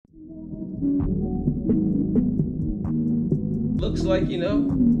Looks like,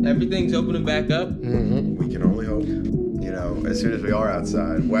 everything's opening back up. Mm-hmm. We can only hope. As soon as we are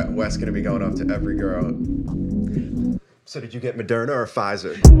outside, Wes gonna be going up to every girl. So did you get Moderna or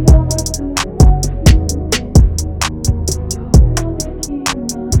Pfizer?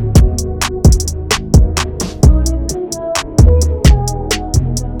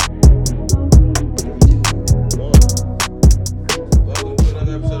 Welcome to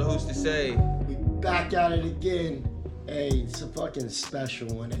another episode of Who's to Say. We back at it again. Hey, it's a fucking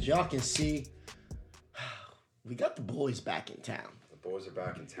special one. As y'all can see, we got the boys back in town. The boys are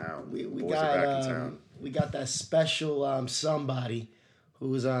back in town. We got that special somebody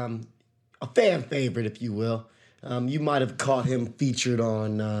who's a fan favorite, if you will. You might have caught him featured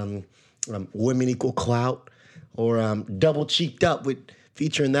on Women Equal Clout or Double Cheeked Up with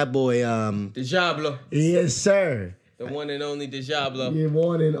featuring that boy. Diablo. Yes, sir. The one and only Diablo. Yeah,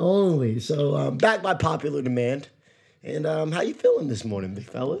 one and only. So back by popular demand. And how you feeling this morning, big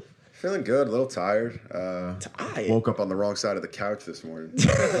fella? Feeling good, a little tired. Tired? Woke up on the wrong side of the couch this morning.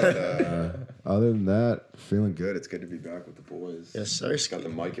 But, other than that, feeling good. It's good to be back with the boys. Yes, sir. Got the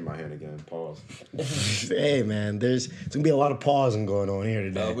mic in my hand again. Pause. Hey, man, there's gonna be a lot of pausing going on here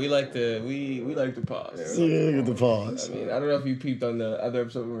today. We like to pause. Yeah, look at the pause. I don't know if you peeped on the other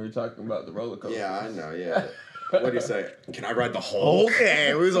episode when we were talking about the roller coaster. Yeah, I know, yeah. What do you say? Can I ride the Hulk?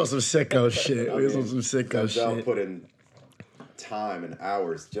 Okay, we was on some sicko shit. Denzel put in time and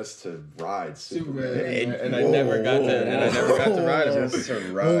hours just to ride Superman. And I never got to ride him. Just to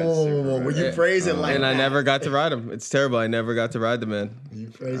ride Superman. When you praise it like And that. I never got to ride him. It's terrible. I never got to ride the man. You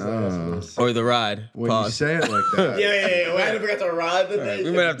praise it. Or the ride. When Pause. you say it like that. Yeah. I never got to ride the thing.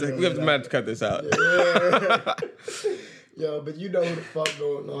 We might have to cut this out. Yo, but you know who the fuck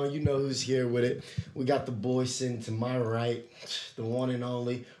going on. You know who's here with it. We got the boy sitting to my right, the one and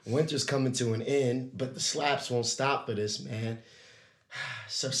only. Winter's coming to an end, but the slaps won't stop for this, man.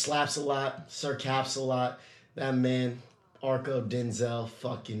 Sir slaps a lot, Sir caps a lot. That man, Arco Denzel,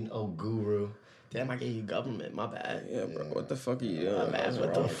 fucking Guru. Damn, I gave you government. My bad. Yeah, bro. What the fuck are you doing? My bad.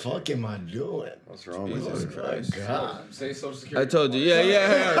 What the fuck am I doing? What's wrong Jesus with you? Christ. God. Say Social Security. I told you. Yeah.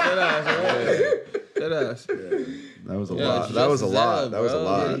 That ass. That was a Yeah, lot. it's That was just a as lot. hell, That was a bro.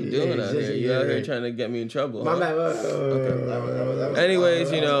 lot. What are you doing out here? You out here right. trying to get me in trouble. My huh? bad. That was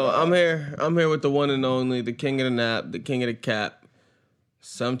Anyways, I'm here with the one and only, the king of the nap, the king of the cap.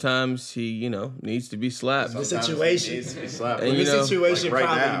 Sometimes he, needs to be slapped. The situation. Needs to be slapped. And The situation like right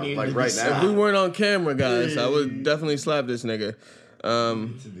probably now, needed like to right be now. If slapped. we weren't on camera, guys, I would definitely slap this nigga.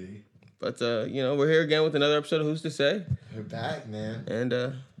 But we're here again with another episode of Who's to Say, We're back, man.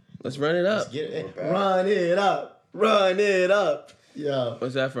 and let's run it up. Get it. Run it up. Run it up. Yo.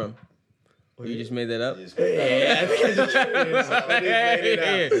 What's that from? You just made that up? Yeah, I think I just made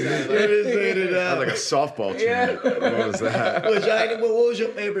it That was like a softball chant. What was that? What was your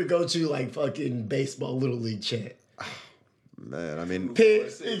favorite go-to, like, fucking baseball Little League chant? Man, I mean,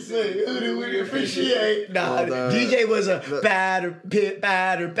 Pit, who do we appreciate? Nah, Well, DJ was a batter,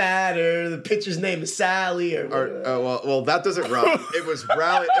 batter. The pitcher's name is Sally or well, that doesn't rhyme. It was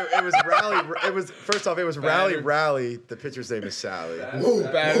rally. It was rally. It was first off. It was rally. The pitcher's name is Sally.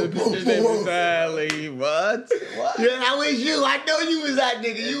 Bad. His name is Sally. What? Yeah, that was you. I know you was that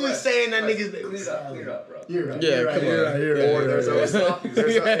nigga. You was saying that nigga's name was Sally. Clear up, bro. You're right. Yeah, You're right. come You're on. right. You're right. Or there's always Facts.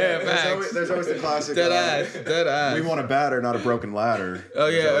 there's always the classic. Dead ass. We want a batter, not a broken ladder. Oh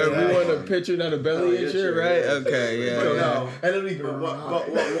yeah, There's we always want a pitcher, not a belly incher, right? Okay, yeah. No. I don't even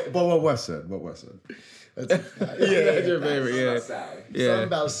But what Wes said. Yeah, That's your favorite, yeah. Sally. Something Yeah.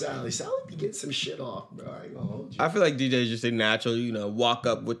 about Sally. Sally be getting some shit off, bro. I ain't gonna hold you. I feel like DJ's just a natural, walk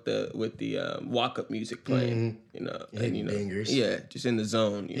up with the walk up music playing, and Hitting bangers. yeah, just in the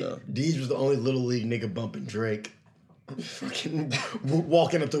zone, Deej was the only Little League nigga bumping Drake. Fucking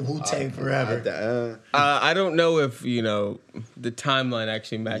walking up to Wu-Tang forever. I don't know if the timeline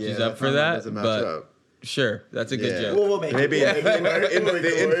actually matches up for that, Doesn't match but up. sure, that's a good joke. We'll make Maybe it.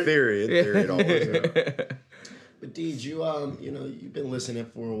 in theory, it all works out. But Deej, you've been listening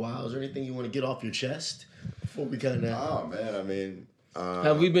for a while. Is there anything you want to get off your chest before we kind of? Oh man, I mean,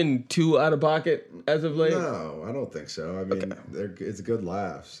 Have we been too out of pocket as of late? no, I don't think so. I mean, it's good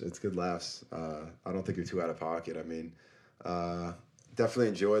laughs. It's good laughs. I don't think you're too out of pocket. I mean, definitely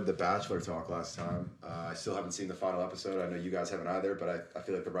enjoyed the Bachelor talk last time. I still haven't seen the final episode. I know you guys haven't either, but I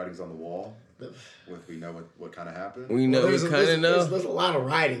feel like the writing's on the wall. We know what kind of happened. We know, we kind of know. There's a lot of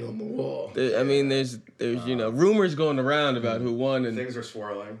writing on the wall. I mean, there's rumors going around about who won, and Things are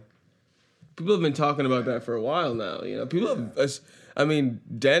swirling. people have been talking about that for a while now. People have, I mean,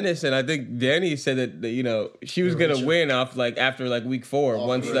 Dennis and I think Danny said that you know she was gonna win off like after like week 4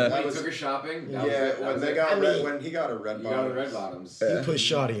 once When the. he took her shopping. When he got a red bottoms. You put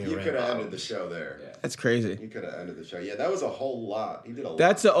Shawty in you red could have bottoms. ended the show there. Yeah. That's crazy. You could have ended the show. Yeah, that was a whole lot. He did a lot.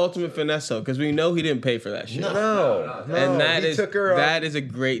 That's the ultimate finesse though, because we know he didn't pay for that shit. No. And that he is took her, that is a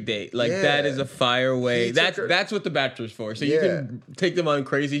great date. Like Yeah. that is a fire way. He took her- That's what the Bachelor's for. So you Yeah. can take them on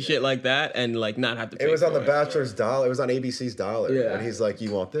crazy shit like that and like not have to pay It was on for the Bachelor's dollar. It was on ABC's dollar. Yeah. And he's like,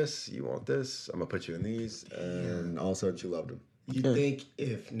 "You want this? You want this? I'm gonna put you in these." And all of a sudden, she loved him. You think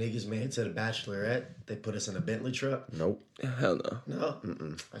if niggas made it to the Bachelorette, they put us in a Bentley truck? Nope. Hell no. No,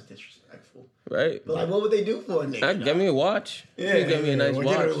 that's disrespectful. Right? But like, what would they do for a nigga? Give me a watch. Give me a nice we'll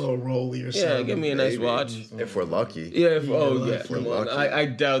watch. Get her a little rolly or something. Yeah, give me a nice Maybe. watch. If we're lucky. Yeah. like, Come on. lucky. I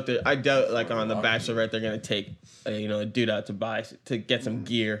doubt that. I doubt like on the Bachelorette they're gonna take a dude out to get some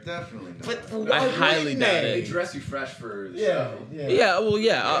gear. Definitely not. But I highly doubt They it. dress you fresh for the Yeah, show. yeah. Yeah. Well,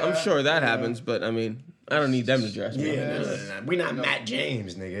 yeah. I'm sure that happens, but I mean, I don't need them to dress me. Yeah, we not Matt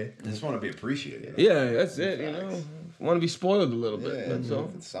James, nigga. I just want to be appreciated. Yeah, that's it. You know, want to be spoiled a little bit. That's all.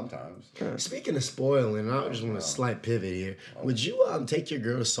 Sometimes. Speaking of spoiling, I just want a slight pivot here. Would you take your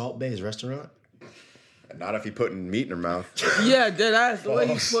girl to Salt Bay's restaurant? Not if you putting meat in her mouth. Yeah, dead ass. The way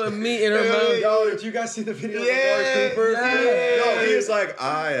he put meat in her mouth. Yo, did you guys see the video of Yeah, Amari Cooper? yeah. No, he was like,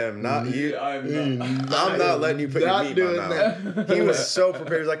 "I am not you. I'm not letting you put your Not meat in my doing mouth." He was so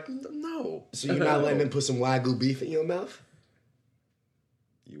prepared. He was like, "No, So you're not letting them put some Wagyu beef in your mouth?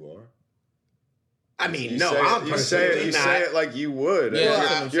 you are." I mean, You no, say it- I'm you say it. personally You not. say it like you would. Yeah, that's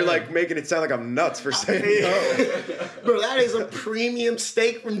what I'm You're saying. like making it sound like I'm nuts for saying no. Bro, that is a premium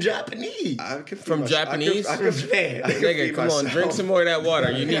steak from Japanese. I can feed From myself. Japanese? I can Man, I can Nigga, feed come on, myself. drink some more of that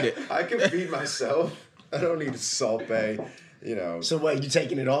water. You need it. I can feed myself. I don't need Salt Bay. You know. So wait, you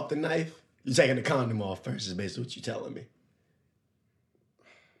taking it off the knife? You taking the condom off first is basically what you telling me.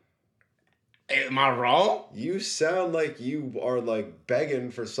 Am I wrong? You sound like you are like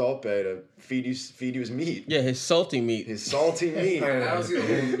begging for Salt Bay to feed you his meat. Yeah, his salty meat. His salty meat. I don't see the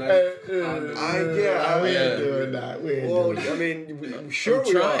whole night. We ain't doing that. We ain't Well, doing that. I mean, sure I'm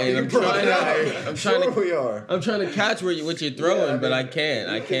we trying, are. I'm You brought trying it to- up. I'm trying Sure to- we are. I'm trying to catch what you're throwing, Yeah, I but I mean,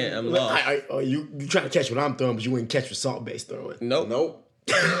 can't. I'm lost. You trying to catch what I'm throwing, but you wouldn't catch what Salt Bay's throwing. Nope. Nope.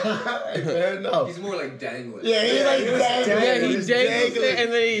 Fair enough. He's more like dangling. Yeah, he's like dangling. Yeah, he He's dangles dangling. it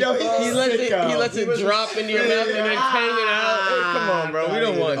and then Yo, he's he a lets sicko. it drop into your mouth and then it's hanging out. Hey, come on, bro. We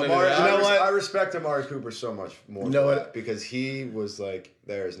don't want none of Amari, that. You know what? I respect Amari Cooper so much more. You know for what? that, because he was like,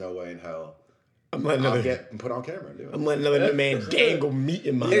 "There is no way in hell I'm letting I'll another, get put on camera and do it." I'm letting another man dangle meat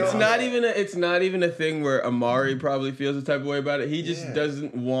in my It's mouth. not even a thing where Amari probably feels the type of way about it. He just Yeah.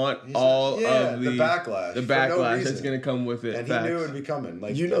 doesn't want He's all not- yeah, of the backlash. The for no backlash reason. that's gonna come with it. And Facts. he knew it would be coming.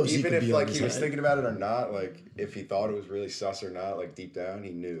 Like, You know, even could if be like on he his was head. thinking about it or not, like if he thought it was really sus or not, like deep down, he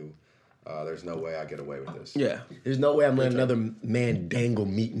knew. There's no way I get away with this. Yeah. There's no way I'm letting another man dangle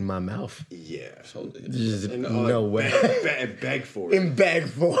meat in my mouth. Yeah. There's And, no like, way. Beg for it. And beg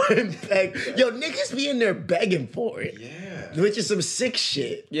for it. And beg. Yo, niggas be in there begging for it. Yeah. Which is some sick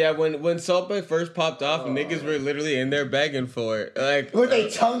shit. Yeah, when Salt Bay first popped off, niggas were literally in there begging for it. Like, With they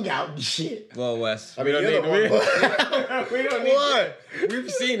tongue out and shit. well, Wes, I we mean, don't you're need the one- we don't need What?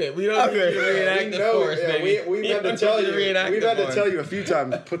 We've seen it. We don't need you to reenact We the know, force, yeah, baby. we've had to tell you. We've had to tell you a few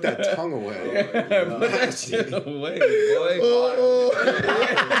times. Put that tongue away. Put that shit away, boy.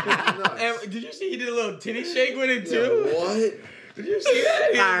 And did you see he did a little titty shake with it too? What? Did you see that?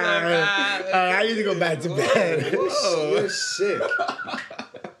 He was like, I need to go back to bed. You're sick. oh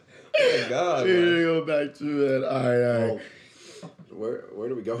my God, I need man. to go back to bed. All right. Where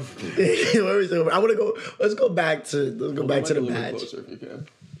do we go from here? Where is it? I want to go. Let's go back to the batch. Closer if you can.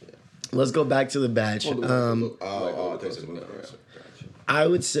 Let's go back to the batch. Oh, there's a move. I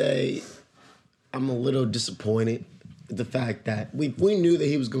would say I'm a little disappointed with the fact that we knew that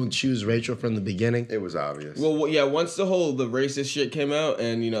he was going to choose Rachel from the beginning. It was obvious. Well, yeah, once the racist shit came out,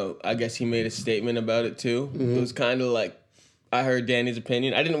 and, I guess he made a statement about it, too. It was kind of like, I heard Danny's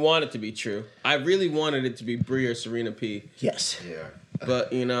opinion. I didn't want it to be true. I really wanted it to be Brie or Serena P. Yes. yeah.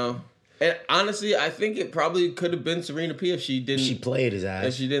 But, and honestly, I think it probably could have been Serena P if she didn't. She played his If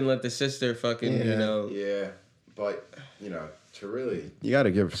ass. she didn't let the sister fucking, Yeah, but to really, you got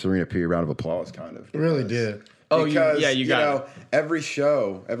to give Serena P a round of applause, kind of. Really did. Oh, Because, you got it. every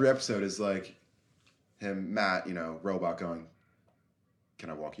show, every episode is like him, Matt, robot going, "Can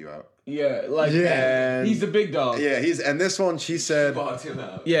I walk you out?" Yeah, like Yeah. he's the big dog. Yeah, and this one, she said, Bought him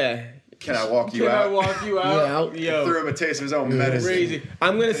out. Yeah. Can I walk you Can I out? walk you out? Yeah, Threw him a taste of his own medicine. Crazy.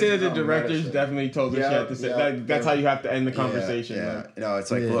 I'm gonna say that the His own directors medicine. definitely told the Yeah, shit to say. yeah, Like, that's yeah. how you have to end the conversation. Yeah. Like. No,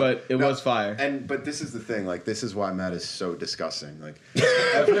 it's like, Yeah. look, But it was fire. But this is the thing. Like, this is why Matt is so disgusting. Like,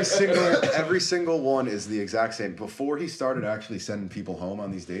 every single one is the exact same. Before he started actually sending people home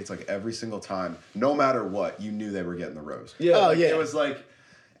on these dates, like every single time, no matter what, you knew they were getting the rose. Yeah. Oh, Like, yeah. It was like.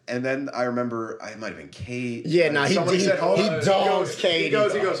 And then I remember, it might have been Kate. Yeah, nah, he somebody said, "Oh, dogs Katie. He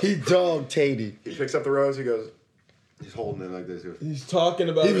goes. He dogged Katie. He picks up the rose. He goes. He's holding it like this. He goes. He's talking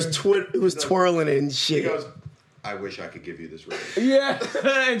about. He was twirling it and He shit. goes. I wish I could give you this rose. Yeah,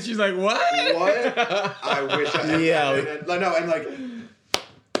 and she's like, "What? What? I wish I. Yeah. And like.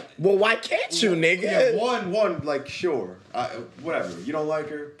 Well, why can't you, nigga? Yeah, one, like, sure, whatever. You don't like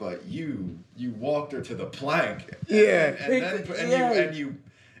her, but you walked her to the plank. Yeah.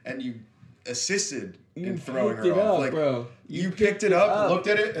 And you assisted You in throwing picked her it off. up, Like, bro. You picked it up, looked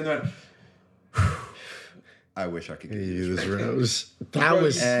at it, and then. I wish I could give you this rose. Rose. That Bro,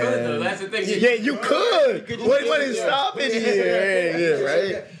 was. you could, though. That's the thing. Yeah, you could. just What do is it. stopping you? Yeah,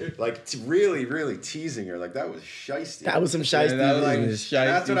 right. Like, really, really teasing her. Like, that was shiesty. That was some shiesty that was business.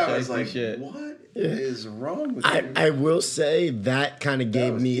 That's what I was shiesty like, shit. what is wrong with you? I will say that kind of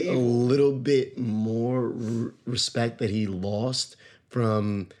gave was me a evil. little bit more respect that he lost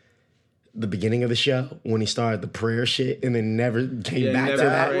from the beginning of the show when he started the prayer shit and then never came Yeah, back never to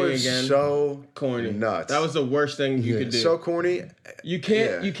that. prayed. was again. so Corny. nuts. That was the worst thing you could do. so corny. You can't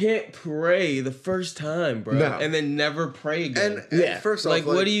Yeah. you can't pray the first time, bro, No. and then never pray again. And Yeah. first off, like,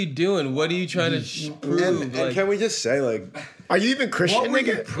 what are you doing? What are you trying to prove? And Like, can we just say, like, Are you even Christian, what were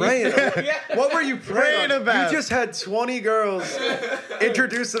you nigga? praying? What were you praying Praying about? You just had 20 girls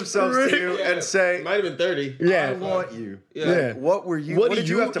introduce themselves to you and say, might have been 30. "I Yeah. want you." Yeah. Yeah. Like, what were you? What What do did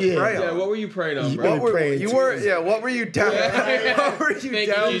you you- have to yeah. pray Yeah, on? what were you praying on, You bro? really praying you to were? his- Yeah. What were you down? Yeah. What were you Thank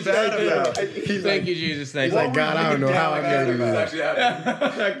you, down Jesus. bad about? Thank you, Jesus. Thank He's you. like, God, I don't know how I made it. It's actually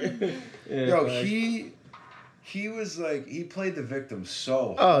happening. Yeah, Yo, like- he was like, he played the victim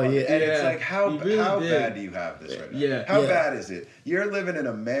so Oh, hard. yeah. And it's Yeah. like, how He really did. bad do you have this right now? Yeah. How Yeah. bad is it? You're living in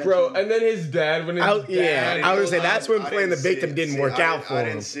a mansion. Bro, and then his dad, when his I dad was gonna say goes that's out- when playing the victim didn't work out for I him.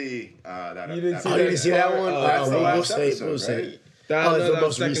 didn't see that. You didn't see Oh, you didn't see that one? Oh, that's the we'll last say, episode, we'll say. right? That, Oh, it's no, the that most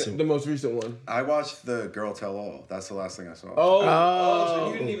was second- recent. The most recent one. I watched the Girl Tell All. That's the last thing I saw. So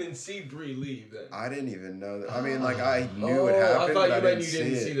you didn't even see Bree leave then? I didn't even know that. I mean, like, I knew it I happened, thought but I you meant didn't you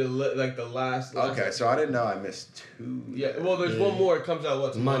didn't see see it. the last. Okay, so I didn't know I missed 2. Yeah, well, there's one more. It comes out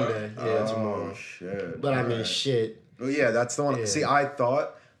what tomorrow? Monday. Yeah, tomorrow. Oh, shit. But I mean, Alright. shit. Well, yeah, that's the one. Yeah. See, I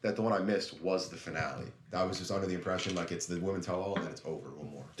thought that the one I missed was the finale. I was just under the impression like it's the women tell all and then it's over.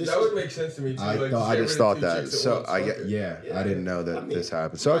 One more. This That is- would make sense to me too. I like, thought I get just rid of thought two that. chicks at So once, I fuck get it. yeah, I didn't know that I mean, this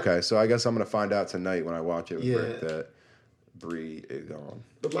happened. So okay, so I guess I'm gonna find out tonight when I watch it with Yeah. Rick that Bree is gone.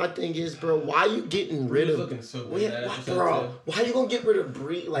 But my thing is, bro, why you getting rid was of? looking so good Well, yeah, that why, episode, bro, too. why you gonna get rid of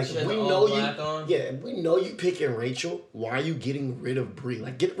Bree? Like She had we the all know you. black on? Yeah, we know you picking Rachel. Why are you getting rid of Bree?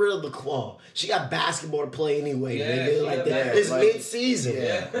 Like get rid of the claw. She got basketball to play anyway, Yeah, nigga. she Like got that. back. It's Like- mid season.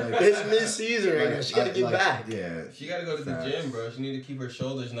 Yeah, like- It's mid season right now. She gotta get back. Yeah. She gotta go to the Facts. gym, bro. She need to keep her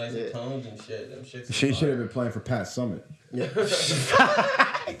shoulders nice Yeah. and toned and shit. Them shits. She should have been playing for Pat Summit. Yeah.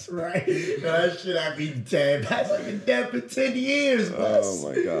 Facts, right? That shit I be dead. That's like been dead for 10 years, Oh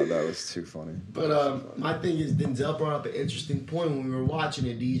my god, that was too funny. But my thing is, Denzel brought up an interesting point when we were watching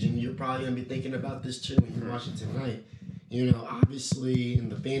it, Deej, and you're probably gonna be thinking about this too when you're watching tonight. You know, obviously in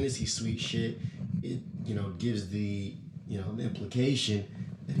the fantasy suite shit, it gives the the implication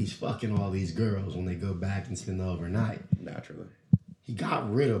that he's fucking all these girls when they go back and spend the overnight. Naturally. He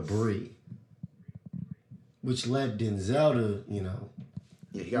got rid of Bree, which led Denzel to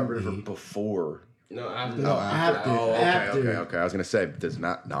Yeah, he got rid of her before. No, after. No, after. Oh, okay, after. okay. I was gonna say, does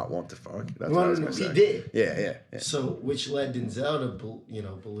not want to fuck. That's No, what I was no, gonna he say. did. Yeah. So, which led Denzel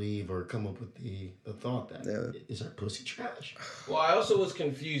to, believe or come up with the thought that is her pussy trash. Well, I also was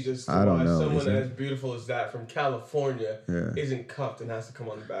confused as to I don't why know, someone isn't it? as beautiful as that from California Yeah. isn't cuffed and has to come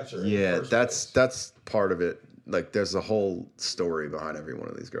on The Bachelor. in the Yeah, first that's place. that's part of it. Like, there's a whole story behind every one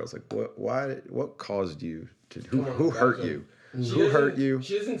of these girls. Like, what caused you to? Who Come on, hurt gotcha. you? She Who hurt doesn't- you?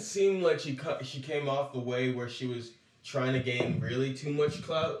 She doesn't seem like she came off the way where she was trying to gain really too much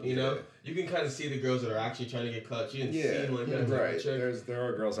clout. You know, you can kind of see the girls that are actually trying to get clout. She didn't seem like that type right. of chick. There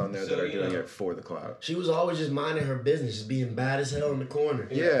are girls on there So, that are you doing know. it for the clout. She was always just minding her business, just being bad as hell in the corner.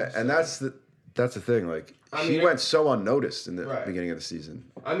 Yeah, and that's the thing. Like, I she mean, went so unnoticed in the Right. beginning of the season.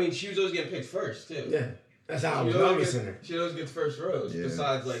 I mean, she was always getting picked first too. Yeah. That's how I was She always noticing her. She always gets first rose. Yeah.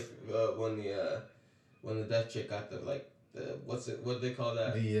 Besides, like when the deaf chick got what do they call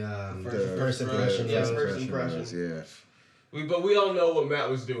that? The First first impression. Yeah, rose. first impression. Yeah. But we all know what Matt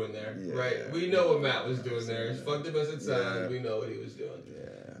was doing there, Yeah, right? We know what Matt was doing there. As fucked up as it sounds, Yeah. we know what he was doing. Yeah,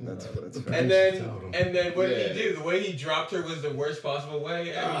 that's fair. And then what did he do? The way he dropped her was the worst possible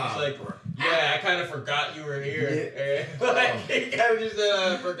way. And he was like, "Yeah, I kind of forgot you were here." And, like he kind of just said,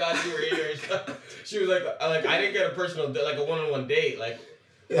 "I forgot you were here." She was like, "I didn't get a personal like a one-on-one date. Like,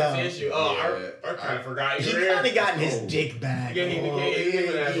 what's the issue? Oh, I kind of forgot you were He here." kind of gotten his dick back. Yeah, he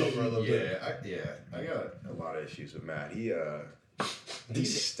became an asshole for a little bit. I got a lot of issues with Matt. He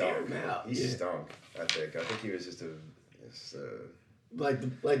stunk. He stunk. I think he was just like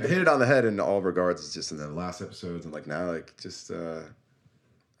I hit it on the head in all regards. It's just in the last episodes and like now, like just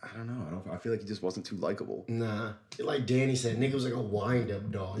I don't know. I feel like he just wasn't too likable. Nah, like Danny said, nigga was like a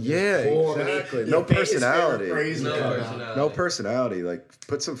wind-up dog. Yeah, exactly. No personality. No personality. Like,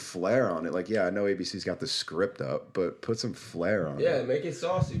 put some flair on it. Like, yeah, I know ABC's got the script up, but put some flair on it. Yeah, make it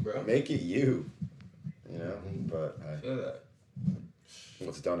saucy, bro. Make it you. You know, but I feel that.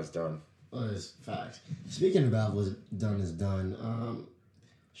 What's done is done. Oh, it's facts. Speaking about what's done is done,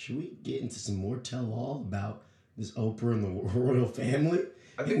 should we get into some more tell-all about this Oprah and the royal family?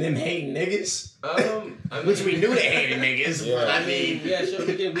 And them hating niggas? Which we knew they hated niggas. Yeah. I mean, yeah, sure,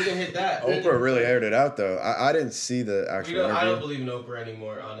 we can hit that. Oprah really aired it out, though. I didn't see the actual interview. I don't believe in Oprah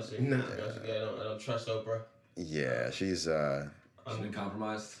anymore, honestly. No. I don't trust Oprah. Yeah, she's She's been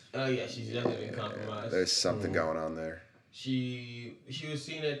compromised. Oh yeah, she's definitely been compromised. There's something going on there. She was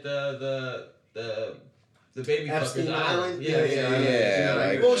seen at the baby Epstein fuckers Island? Yeah,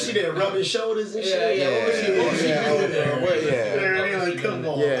 like- What was she there, rubbing shoulders and shit? What was she doing there? Like, come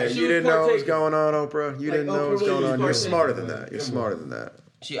on. Yeah, She you was didn't know what was partaking. going on, Oprah. You didn't know Oprah what was going was on. You're partaking. smarter than that. You're smarter than that.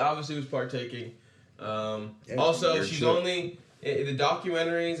 She obviously was partaking. Yeah, Also, weird she's shit. only the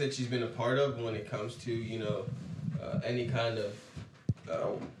documentaries that she's been a part of when it comes to any kind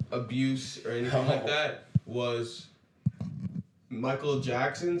of abuse or anything like that was Michael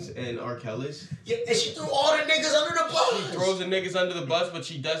Jackson's and R. Kelly's. Yeah, and she threw all the niggas under the bus. She throws the niggas under the bus, but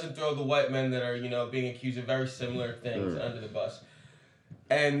she doesn't throw the white men that are being accused of very similar things under the bus.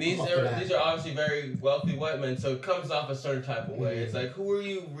 And these are obviously very wealthy white men, so it comes off a certain type of way. It's like, who are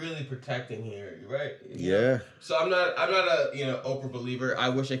you really protecting here, right? You know? Yeah. So I'm not a Oprah believer. I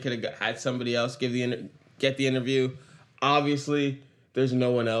wish I could have had somebody else get the interview. Obviously, there's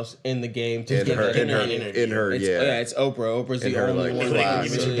no one else in the game to give that interview. It's Oprah. Oprah's the only one. class.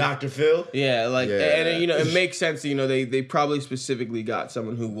 Give it to Dr. Phil. Yeah, Yeah. and it makes sense. They probably specifically got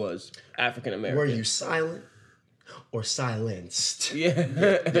someone who was African American. Were you silent or silenced? Yeah.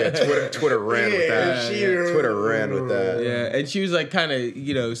 Twitter ran with that. Twitter ran with that. Yeah, and she was like kind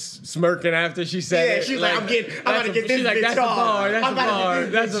of, smirking after she said it. Yeah, she's like, I'm about to get this she's like, bitch that's a on. bar, that's I'm a bar, about to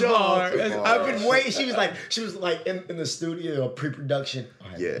get that's this a bitch bar. on. That's a I've bar. been waiting. She was like in the studio, pre-production.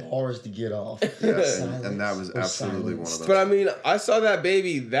 I have bars to get off. Yes, and that was absolutely one of those. But I mean, I saw that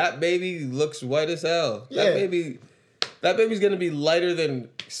baby. That baby looks white as hell. Yeah. That baby's gonna be lighter than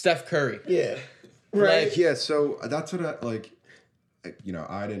Steph Curry. Yeah. Right. Yeah, so that's what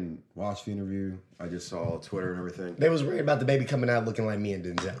I didn't watch the interview. I just saw Twitter and everything. They was worried about the baby coming out looking like me and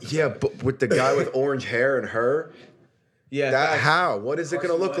Denzel. Yeah, but with the guy with orange hair and her, Yeah. how? What is it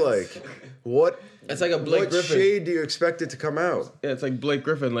gonna look like? What? It's like a Blake what Griffin. shade do you expect it to come out? Yeah, it's like Blake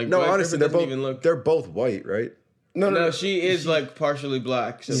Griffin. Like No, Blake honestly, Griffin they're both white, right? No, she is like partially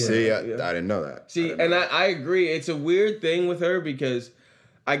black. So See, yeah. I didn't know that. See, and I agree. It's a weird thing with her because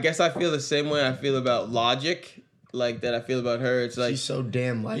I guess I feel the same way I feel about Logic, like that I feel about her. It's like She's so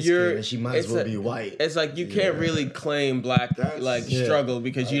damn light you're- skinned and she might as it's well a- be white. it's like you can't really claim black struggle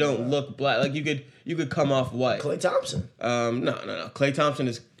because you don't look black. Like you could come off white. Klay Thompson. No. Klay Thompson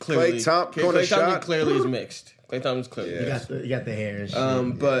is clearly Klay Thompson Klay Thompson shot? clearly is mixed. Klay Thompson's clearly You mixed. got the hair and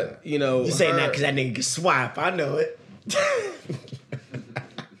shit. But you saying that her- because that nigga can swipe. I know it.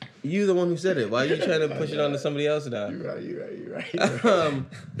 you the one who said it. Why are you trying to push it onto somebody else now? You're right.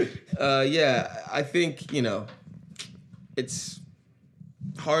 Yeah, I think, it's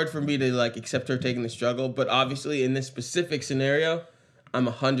hard for me to like accept her taking the struggle, but obviously in this specific scenario, I'm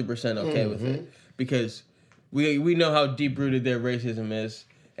 100% okay with it because we know how deep rooted their racism is,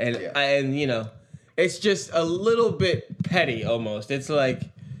 and it's just a little bit petty almost. It's like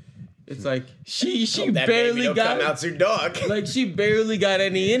she That barely baby don't got come out too dark. like she barely got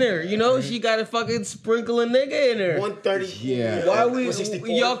any in her, She got a fucking sprinkle of nigga in her. 130. Yeah. Why 164.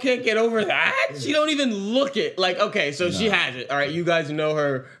 y'all can't get over that? She don't even look it. Like, okay, so she has it. All right, you guys know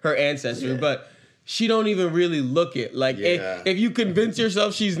her ancestry, but she don't even really look it. Like, if you convince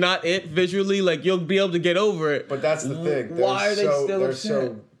yourself she's not it visually, like you'll be able to get over it. But that's the thing. Why are they still they're upset?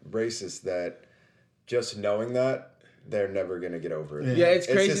 so racist that just knowing that they're never gonna get over it. Yeah, it's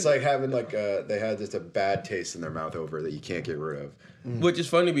crazy. It's just like having like they had just a bad taste in their mouth over it that you can't get rid of. Which is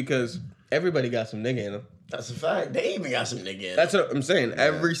funny because everybody got some nigga in them. That's a fact. They even got some nigga in. That's what I'm saying.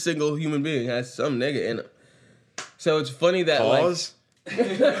 Every single human being has some nigga in them. So it's funny that Pause.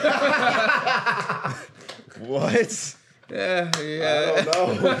 What? Yeah. I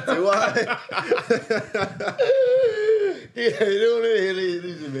don't know. Do I?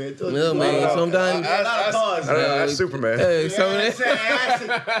 No, man. Sometimes. Ask Superman. Hey,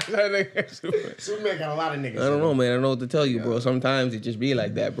 Superman got a lot of niggas. I don't know, man. I don't know what to tell you, bro. Sometimes it just be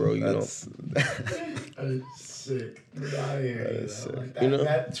like that, bro. You know. That's sick. I hear you. Like that, You know?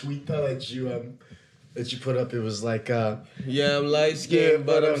 that tweet though that you put up, it was like, Yeah, I'm light skinned,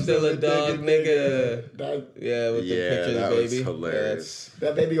 but I'm still a dog, nigga. Yeah, with the picture of the that baby. was hilarious.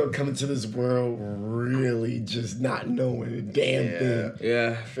 That baby gonna come into this world really just not knowing a damn thing.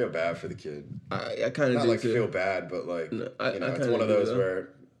 Yeah, I feel bad for the kid. I kind of Not do like too. feel bad, but like No, I it's kinda one of do, those though. where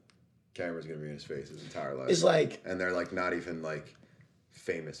camera's gonna be in his face his entire life. It's like, and they're like not even like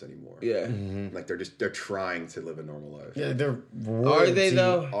famous anymore. Yeah. Like they're trying to live a normal life. yeah, they're Are they royalty.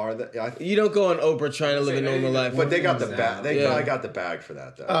 though? Are they? You don't go on Oprah trying to live a normal life. But they got the bag. They Yeah. probably got the bag for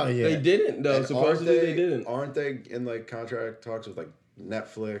that though. Oh yeah, They didn't though. And Supposedly they didn't. Aren't they in like contract talks with like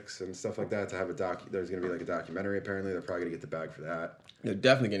Netflix and stuff like that to have a There's gonna be like a documentary. Apparently, they're probably gonna get the bag for that. They're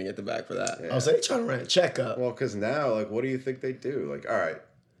definitely gonna get the bag for that. Yeah. I was like, they trying to run a checkup. Well, because now, like, what do you think they do? Like, all right.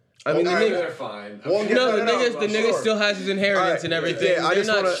 I mean, the All right, nigga. They're fine. Well, No, the no, nigga sure. still has his inheritance and everything. Yeah, I They're just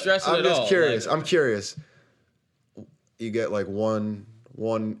not wanna, stressing I'm at just all. curious. Like, I'm curious. You get like one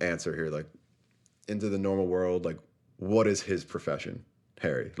answer here, like into the normal world. Like, what is his profession,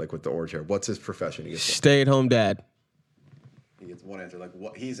 Harry? Like with the orange hair, what's his profession? He stay-at-home dad. gets one answer. Like,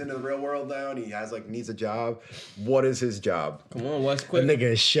 what? He's into the real world now, and he has like needs a job. What is his job? Come on, Wes, The quick.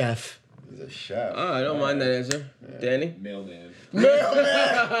 nigga is chef. He's a chef. I don't mind that answer. Danny. Mailman.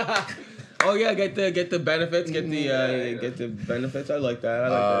 Oh yeah, get the benefits, get the benefits. I like that. I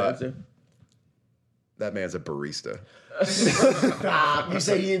like that answer. That man's a barista. Stop. You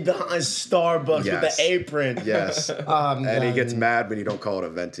say he behind Starbucks Yes. with the apron. Yes. And he gets mad when you don't call it a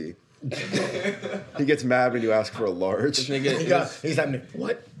venti. He gets mad when you ask for a large. This nigga, He's like,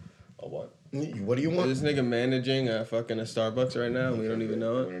 what? A what? What do you want? this nigga managing a fucking a Starbucks right now, and we don't even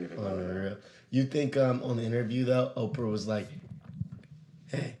know it. Unreal. You think on the interview though, Oprah was like,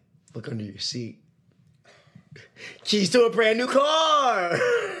 "Hey, look under your seat. Keys to a brand new car."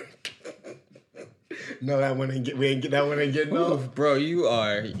 No, that one ain't get. We ain't get that one. Ain't getting Ooh, off. bro, you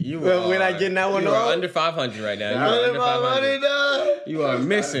are. We're not getting that one You off. are under 500 right now. You are under 500. You are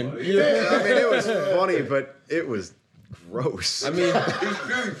missing. I mean, it was funny, but it was gross. I mean, It was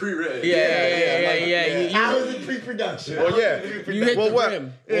really pre-written. yeah. How is it pre-production? Well, yeah. You hit the what?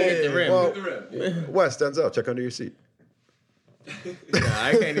 rim. You hit the rim. Well, The rim. Wes, Denzel, check under your seat. Nah,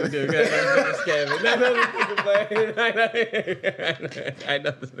 I can't even do it. I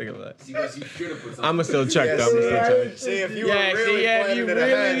know this nigga play. See, Wes, you should have put something. I'ma still check though. I'ma still check. See, if you Yeah, were really see, yeah, planning you it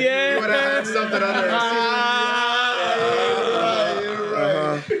really- ahead, yeah. you would have had something under your seat.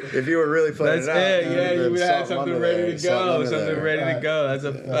 If you were really planning That's it out. it. Yeah, there'd you been would have something under ready there, to go. under Something there. ready to go. That's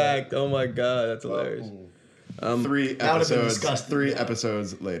a fact. Oh my god, that's hilarious. 3 That would've been episodes. disgusting. 3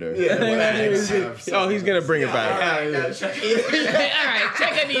 episodes later. Oh, he's gonna bring it back. All right,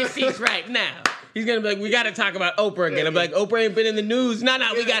 check under your seats right now. He's gonna be like, we gotta talk about Oprah again. I'm like, Oprah ain't been in the news. No,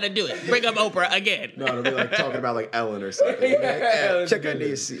 we gotta do it. Bring up Oprah again. No, it'll be like talking about like Ellen or something. Yeah, Like, hey, Ellen's check good. under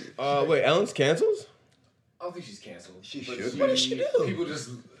your seat. Wait, Ellen's cancels? I don't think she's canceled. She But should be. What did she do? People just.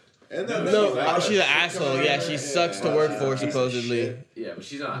 No, she's an asshole. Yeah, she sucks to work for supposedly. Yeah, but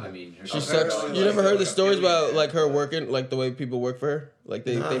she's not. I mean, She sucks. You never heard the stories about like her working, like the way people work for her? Like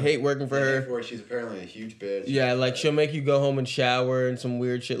they hate working for her. Therefore, she's apparently a huge bitch. Yeah, like she'll make you go home and shower and some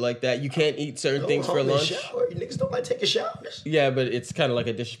weird shit like that. You can't eat certain things for lunch. Shower. You niggas don't like taking showers. Yeah, but it's kind of like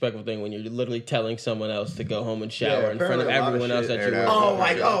a disrespectful thing when you're literally telling someone else to go home and shower in front of apparently a lot of everyone else shit that you aired work out. Oh,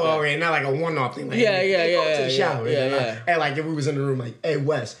 like, okay, not like a one-off thing. Like, Yeah, hey, go to the shower. yeah. And like, if we was in the room, like, hey,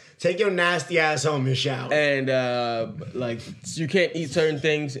 Wes, take your nasty ass home and shower. And like you can't eat certain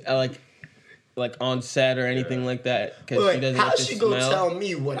things like on set or anything like that because Wait, she doesn't how like the she gonna smell. tell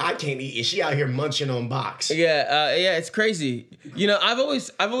me what I can't eat? Is she out here munching on box? Yeah, it's crazy. You know, I've always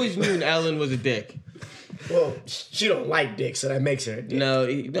known Ellen was a dick. Well, she don't like dick, so that makes her a dick.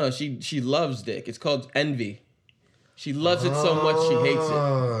 No, she loves dick. It's called envy. She loves it so much she hates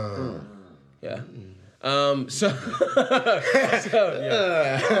it. Yeah.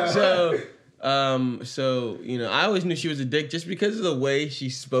 So you know, I always knew she was a dick just because of the way she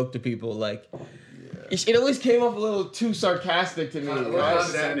spoke to people. Like, It always came off a little too sarcastic to me.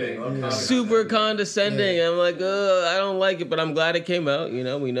 Right? Super condescending. Yeah. I'm like, I don't like it, but I'm glad it came out. You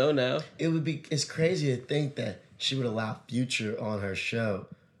know, we know now. It's crazy to think that she would allow Future on her show,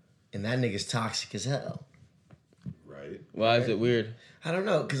 and that nigga's toxic as hell. Right. Why is it weird? I don't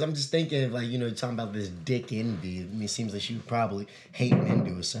know, because I'm just thinking of, like, you know, you're talking about this dick envy. I mean, it seems like she would probably hate men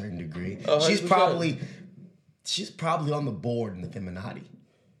to a certain degree. Oh, she's 100%. probably on the board in the Feminati.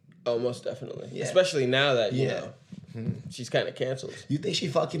 Oh, most definitely. Yeah. Especially now that, you Yeah. know, she's kind of canceled. You think she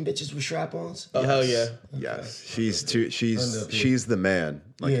fucking bitches with strap-ons? Oh, hell yeah. Yes. She's the man,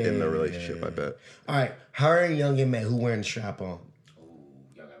 like, Yeah, in the yeah, relationship, yeah. I bet. All right, her and Young and May, who wearing the strap-on?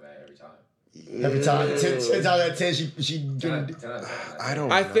 Young and mad every time. Every time, 10 out of 10, she 10 out of 10. I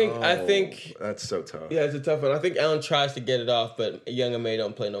don't I know. think That's so tough. yeah, it's a tough one. I think Ellen tries to get it off, but Young and May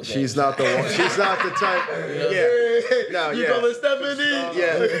don't play no games. She's not the one. She's not the type. Yeah. No, You yeah. calling Stephanie?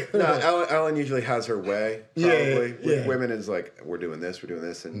 Yeah. No, Ellen usually has her way, probably. Yeah, With yeah. women is like, we're doing this,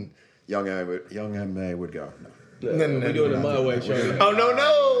 and young M.A. would go, no. No, we're doing it my way, Sean. Oh, no.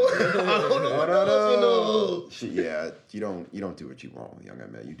 Yeah, you don't do what you want, young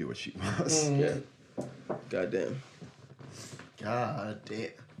M.A. You do what she wants. Yeah. Goddamn. God damn.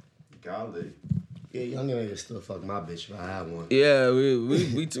 Golly. Yeah, Young and May would still fuck my bitch if I had one. Yeah,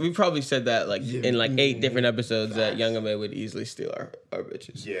 we probably said that like Yeah. in like 8 different episodes that Young and May would easily steal our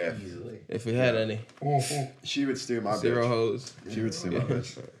bitches. Yeah. Easily. If we had any. She would steal my Zero bitch. hoes. She would steal my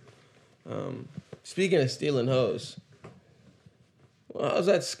bitch. Speaking of stealing hoes, well, how's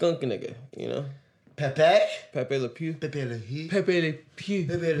that skunk nigga, you know? Pepe? Pepe Le Pew. Pepe Le Pew. Pepe Le Pew.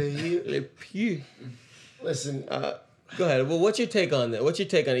 Pepe Le Pew. Le Pew. Listen, Go ahead. Well, what's your take on that? What's your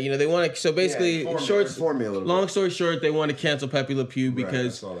take on it? You know, they want to. So basically, inform me a little long bit. story short, they want to cancel Pepe Le Pew I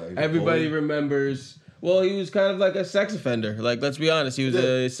because saw that. He was everybody bullied. remembers. Well, he was kind of like a sex offender. Like, let's be honest, he was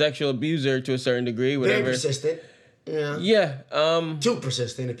a sexual abuser to a certain degree. very Whatever. persistent. Yeah. Yeah. Too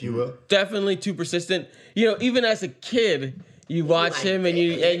persistent, if you will. Definitely too persistent. You know, even as a kid, you watch like, him and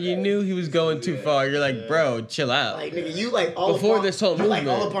you knew he was going too far. You're like, bro, chill out. Like, nigga, you like all Before up on, this whole you like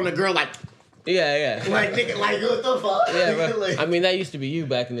movement. all up on the girl, like, Yeah. like, nigga, like, what the fuck? Yeah, bro. Like, I mean, that used to be you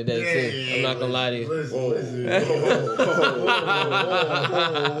back in the day, too. I'm not going to lie to you. Listen. I'm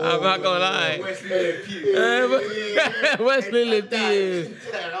not going to lie. Wesley Le Pew.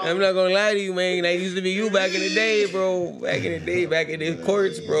 I'm not gonna lie to you, man. That used to be you back in the day, bro. Back in the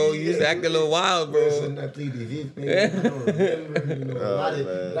courts, bro. You used to act a little wild, bro. Listen, I plead the fifth, man. I don't remember, you know,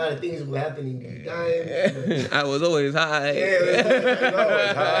 a lot of things were happening in time. I was always high.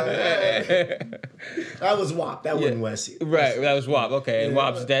 That was WAP. That wasn't Wesley. Right, that was WAP. Okay, and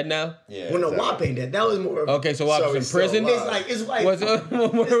WAP's dead now? Yeah. Well, no, WAP ain't that. That was more of Okay, so WAP's in he's still prison? alive. It's like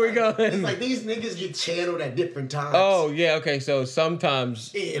Where are we going? It's like these niggas get channeled at different times. Oh, yeah, okay, so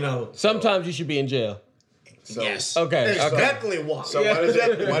sometimes You know. you should be in jail. So, Yes. Okay, It's okay. definitely WAP. So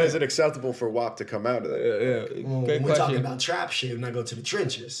when is it acceptable for WAP to come out of that? Yeah, When great we're talking question. about trap shit and I go to the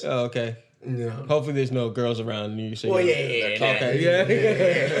trenches. Oh, okay. You know. Hopefully there's no girls around you. So Well, you- yeah. Okay,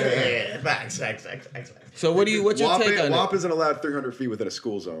 yeah. Facts. So what's your take on WAP it? isn't allowed 300 feet within a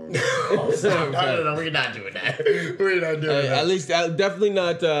school zone. Oh, stop. No, we're not doing that. We're not doing that. At least, definitely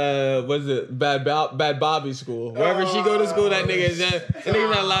not. Was it Bad Bobby school? Wherever she go to school, that nigga's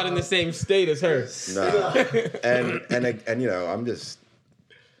not allowed in the same state as her. Nah. and you know, I'm just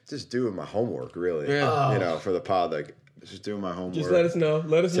doing my homework, really. Yeah. You know, for the pod, like just doing my homework. Just let us know.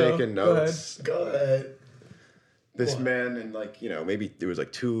 Taking Go ahead. notes. Go ahead. This man, and like, you know, maybe it was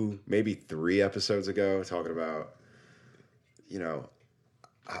like 2, maybe 3 episodes ago, talking about, you know,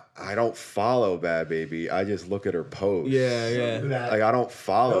 I don't follow Bad Baby. I just look at her posts. Yeah. Like, I don't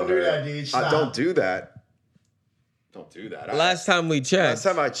follow Don't do her. that, dude. I Stop. don't do that. Don't do that. Last time we checked. Last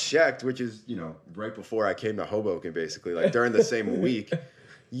time I checked, which is, you know, right before I came to Hoboken, basically, like during the same week,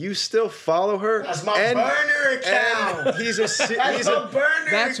 you still follow her? That's my burner account. And he's a That's my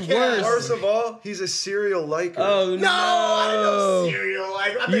burner That's account. worse. First of all, he's a serial liker. Oh No, I don't know no! cereal.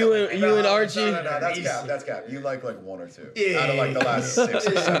 Like, I You think- and- you and Archie? No, that's cap. That's cap. You like 1 or 2 Yeah. out of like the last 6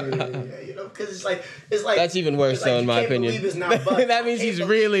 or 7. Yeah, you know, because it's like That's even worse, it's though, like, in you my can't opinion. believe it's not Buck. That means I can't he's believe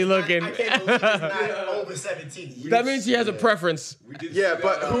really it's not- looking. I can't believe it's not over 17. That means he has a preference. Yeah,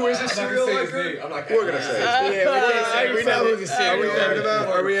 but who is a serial liker? I'm not We're gonna say his name. we know who's a Are we serial airing liker.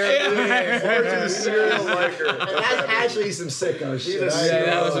 about? Are we airing about? Archie's a serial liker. And that's actually some sicko shit. a Yeah,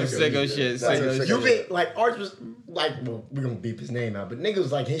 that was some serial sicko shit. That's Sicko a shit. You been like Arch was like, well, we're gonna beep his name out, but nigga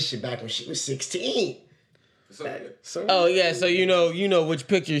was like his shit back when she was 16. So, Oh yeah, so you know which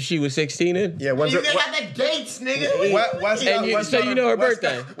picture she was 16 in. Yeah, when's You it? got the dates, nigga. Wes And you- so you know her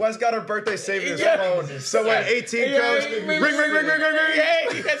birthday. Wes got her birthday saved in his Yeah. phone. So when 18 comes, ring, ring, ring, ring, ring, ring.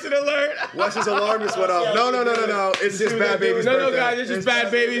 Hey, that's an alert. Wes's alarm just went off. No. It's his bad baby's birthday. No, guys, it's just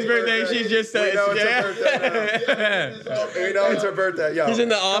bad baby's birthday. She's just We know it's yeah. her birthday. We know it's her birthday. Yo, He's in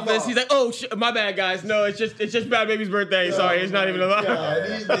the come office. on. He's like, "Oh, my bad, guys. No, it's just bad baby's birthday. Sorry, it's not even alive."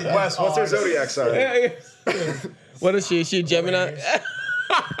 Wes, what's her zodiac sign? What is she? Is she a Gemini?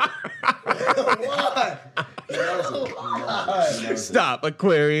 Stop,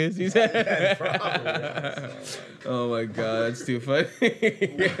 Aquarius. He said. Oh my God, that's too funny.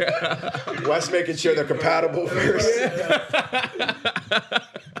 Wes making sure they're compatible first.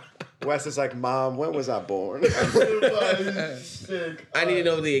 Wes is like, Mom, when was I born? I need to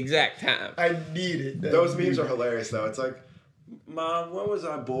know the exact time. I need it. Those memes are hilarious, though. It's like, Mom, when was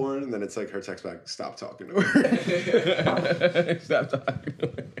I born? And then it's like her text back, stop talking to her. Stop talking.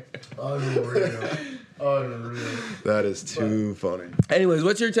 Unreal. That is too funny. Anyways,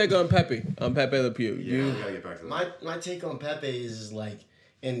 what's your take on Pepe? On Pepe Le Pew? We gotta get back to that. My take on Pepe is like,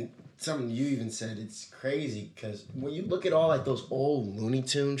 and something you even said, it's crazy because when you look at all like those old Looney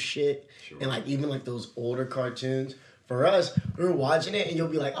Tunes shit and like even like those older cartoons, for us, we were watching it and you'll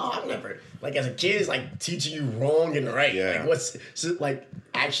be like, oh, I've never, like as a kid, it's like teaching you wrong and right. Yeah. Like what's like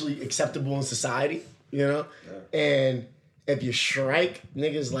actually acceptable in society, you know? Yeah. And if you strike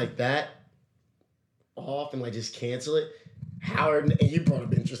niggas like that off and like just cancel it, Howard, and you brought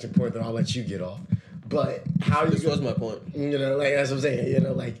up an interesting point that I'll let you get off. But how are you This was my point. You know, like that's what I'm saying. You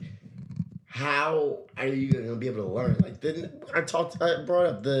know, like how are you gonna be able to learn? Like then I brought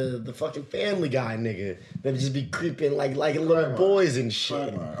up the fucking Family Guy nigga that would just be creeping like little boys and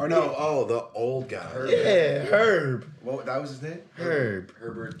shit. Or no, the old guy. Yeah, Herb. What, that was his name? Herb.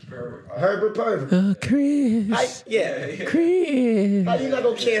 Herbert. Herbert Pervert. Chris. Chris. How you not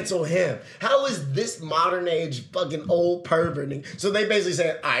gonna cancel him? How is this modern age fucking old pervert nigga? So they basically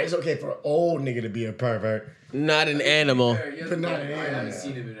said, alright, it's okay for an old nigga to be a pervert. Not an animal. But not an I animal. haven't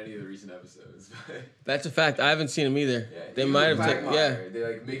seen him in any of the recent episodes. That's a fact. I haven't seen him either. They might have taken. Yeah. They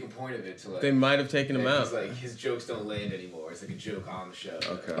like make a point of it to like. They might have taken him out. It's like his jokes don't land anymore. It's like a joke on the show.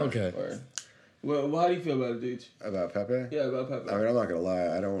 Okay. Or- Well, how do you feel about it, dude? About Pepe? Yeah, about Pepe. I mean, I'm not gonna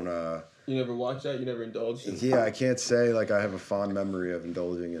lie. I don't. You never watched that? You never indulged in Yeah, I can't say like I have a fond memory of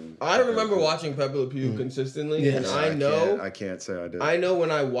indulging in. I remember watching Pepe Le Pew consistently, Yes. and Yeah, I know, I can't say I did. I know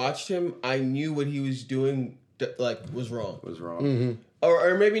when I watched him, I knew what he was doing, was wrong. was wrong.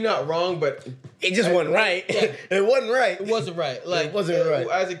 Or maybe not wrong, but It just wasn't right. Yeah. It wasn't right. it wasn't right. Like, It wasn't right.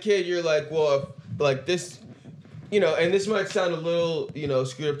 As a kid, you're like, well, like this, and this might sound a little,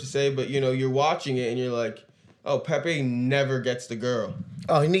 screwed up to say, but, you're watching it and you're like, oh, Pepe never gets the girl.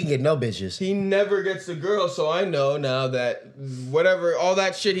 Oh, he didn't get no bitches. He never gets the girl, so I know now that whatever, all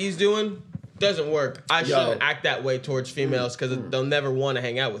that shit he's doing doesn't work. I shouldn't act that way towards females because they'll never want to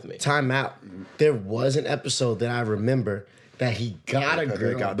hang out with me. Time out. There was an episode that I remember that he got a Pepe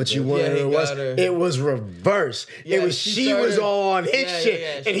girl, got but the you bitch. want Yeah, to he know what it was? got her. It was reverse. Yeah, it was she was started- on his Yeah, shit, yeah,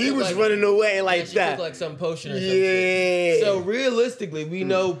 and she he took, was like- running away like She that. took like some potion or something. Yeah. So realistically, we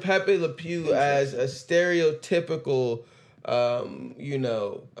know Pepe Le Pew as a stereotypical,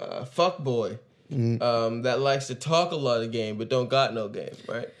 fuckboy that likes to talk a lot of game but don't got no game,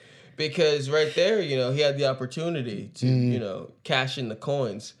 right? Because right there, he had the opportunity to, cash in the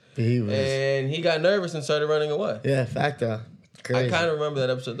coins. He was. And he got nervous and started running away. Yeah, factor. Crazy. I kind of remember that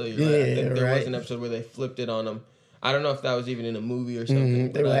episode though. You're right. I Yeah, think there was right. an episode where they flipped it on him. I don't know if that was even in a movie or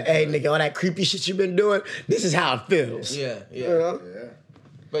something. They were like, hey, nigga, all that creepy shit you been doing, this is how it feels. Yeah. You know? Yeah.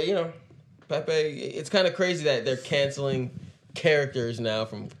 But Pepe, it's kind of crazy that they're canceling characters now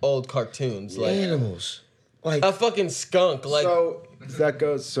from old cartoons, like Animals. Like, a fucking skunk. Like, So that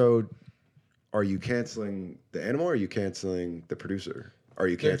goes. So, are you canceling the animal? Or are you canceling the producer? Are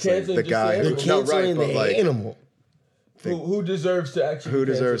you They're canceling canceling the just guy? the they're animal. canceling but the like, animal. who deserves to actually? who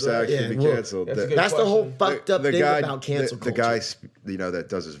be deserves to canceled, right? actually Yeah, be well, canceled? that's a The- good That's the whole question. fucked up thing guy, about cancel the culture. guy, that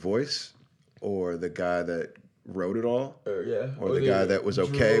does his voice, or the guy that wrote it all, Or, yeah. or the guy that was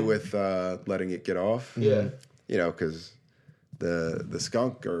okay drew- with letting it get off. Yeah. Because the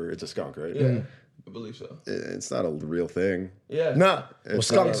skunk, or it's a skunk, right? Yeah. I believe so. It's not a real thing. Yeah. Nah, well, It's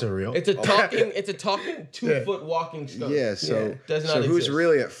skunks not- are real. It's a talking 2-foot walking skunk. Yeah. So, Does not so who's exist.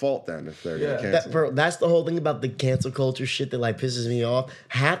 really at fault then if they're Yeah. gonna That, cancel? bro, that's the whole thing about the cancel culture shit that like pisses me off.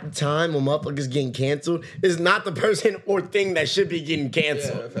 Half the time when motherfuckers getting canceled is not the person or thing that should be getting Yeah,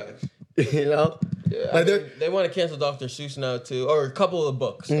 canceled. facts. You know? Yeah, Like, they're- they want to cancel Dr. Seuss now too, or a couple of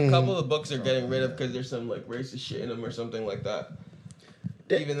books. A couple of the books they're getting rid of because there's some like racist shit in them or something like that.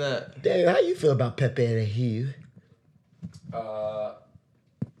 even that. Daniel, how you feel about Pepe Le Pew? I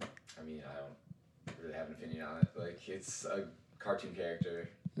mean, I don't really have an opinion on it. Like, it's a cartoon character.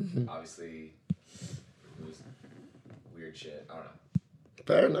 Obviously, it was weird shit. I don't know.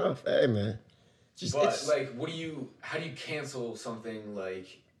 Fair enough. Hey, man. But like, how do you cancel something like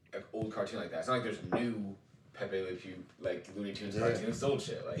an old cartoon like that? It's not like there's new Pepe Le Pew, like Looney Tunes cartoons. It's old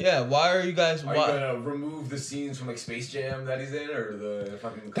shit. Like, Yeah, why are you guys? are you gonna remove the scenes from like Space Jam that he's in, or the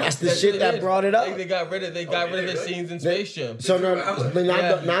fucking? That's the shit that brought it up. They got rid of. They got rid of the really? scenes in Space Jam. So no, but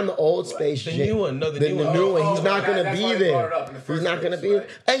not the old Space The Jam. new one. No, the new The one. new one. He's not gonna that's be why I brought it there. up in the He's first not gonna place, be. right?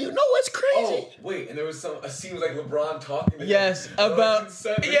 And you know what's crazy? Oh wait, and there was a scene with like LeBron talking. To Yes, him about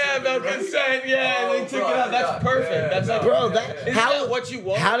consent or yeah, something, about right? consent. Yeah, Oh, they took bro, it I out. That's forgot. perfect. Yeah, That's like, Bro, isn't that what you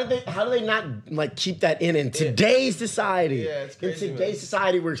want? How do they not like keep that in today's society? Yeah, it's crazy, in today's man.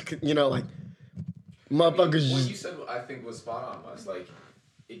 society, where like motherfuckers What just you said, I think, was spot on. Was like,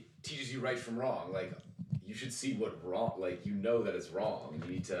 it teaches you right from wrong. Like, you should see what wrong. Like, you know that it's wrong.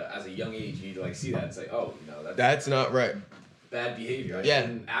 You need to, as a young age, you need to like see that and say, oh, That's not right. bad behavior. I Yeah.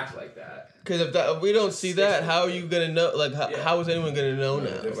 shouldn't act like that. Because if we don't see that, how are you gonna know? Like, how is anyone gonna know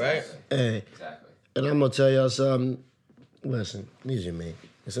now, right? hey. Exactly. And I'm gonna tell y'all something. Listen, these are me.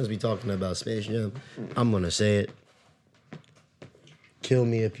 And since we talking about Space Jam, I'm gonna say it. Kill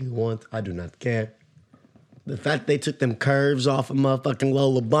me if you want. I do not care. The fact they took them curves off of motherfucking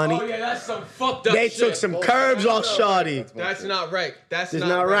Lola Bunny. Oh yeah, that's some fucked up They shit. took some curves off Shawty. That's not right. That's It's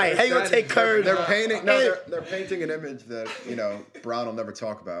not right. How you gonna That take is- curves? They're painting. No, Hey. they're painting an image that Brown will never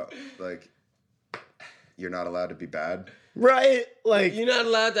talk about. Like, you're not allowed to be bad. Right? Like, You're not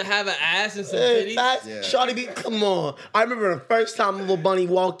allowed to have an ass and some hey, titties. facts. Yeah. Shawty be, come on. I remember the first time Lil Bunny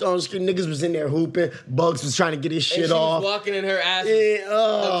walked on screen, niggas was in there hooping. Bugs was trying to get his And shit she off. was walking in her ass. Yeah,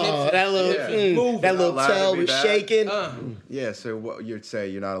 oh, hips- that little, hips is moving. that little Not allowed to tail be was bad. shaking. Yeah. So what you'd say?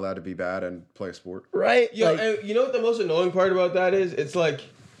 You're not allowed to be bad and play a sport. Right? Yo, Like, and you know what the most annoying part about that is? It's like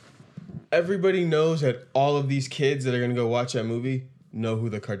everybody knows that all of these kids that are gonna go watch that movie know who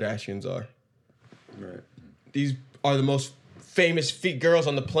the Kardashians are. Right. These are the most famous girls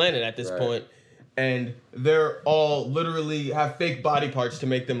on the planet at this Right. point, and they're all literally have fake body parts to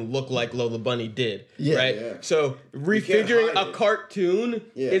make them look like Lola Bunny did. Yeah. right. Yeah. So can't refiguring hide a it. cartoon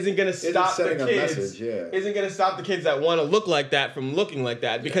Yeah. isn't gonna Isn't stop the sending a kids. message, yeah. Isn't gonna stop the kids that want to look like that from looking like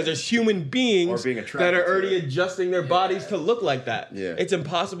that because there's human beings Or being that attracted are to already it. adjusting their bodies to look like that. Yeah. It's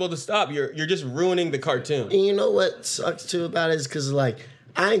impossible to stop. You're just ruining the cartoon. and you know what sucks too about it is because, like,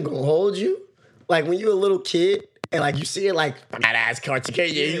 I ain't gonna hold you. Like, when you're a little kid, and like you see it like that ass cartoon, yeah,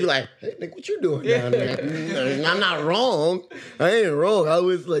 you like, hey, nigga, what you doing down there? I'm not wrong. I ain't wrong. I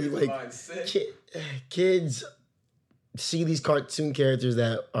was like kids see these cartoon characters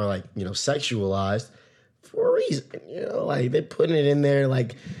that are like sexualized for a reason. Like they're putting it in there,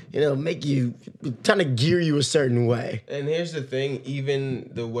 like make you trying to gear you a certain way. And here's the thing,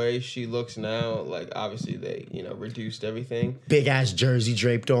 even the way she looks now, like obviously they, reduced everything. Big ass jersey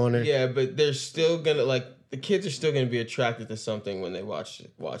draped on her. Yeah, but they're still gonna the kids are still gonna be attracted to something when they watch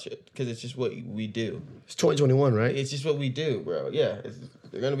it because it's just what we do. It's 2021, right? It's just what we do, bro. Yeah,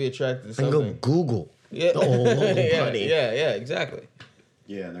 they're gonna be attracted to And go something. Google. Yeah, The old yeah, Bunny. yeah, exactly.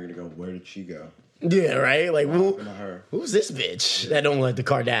 Yeah, and they're gonna go. Where did she go? Yeah, right. Like What happened to her? who's this bitch that don't like the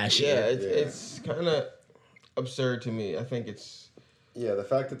Kardashians? Yeah, it's kind of absurd to me. I think it's Yeah, the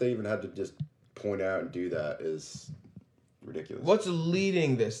fact that they even had to just point out and do that is ridiculous. what's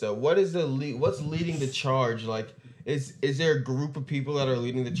leading this though. What is what's leading the charge? Like, is there a group of people that are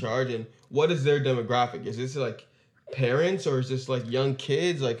leading the charge, and what is their demographic? Is this like parents or is this like young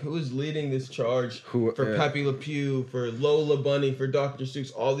kids? Like, who is leading this charge for Pepe Le Pew, for Lola Bunny, for Dr.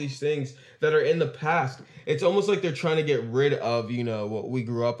 Seuss, all these things that are in the past? It's almost like they're trying to get rid of, what we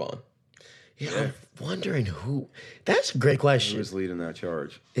grew up on. Yeah, I'm wondering who. That's a great question. Who is leading that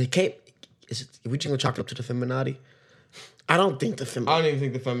charge? It came. Is it? Are we just gonna chalk it up to the Feminati? I don't think the I Feminati. don't even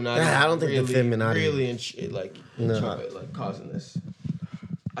think the feminati. I don't think the feminati- really in causing this.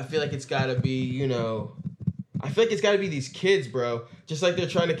 I feel like it's got to be, I feel like it's got to be these kids, bro. Just like they're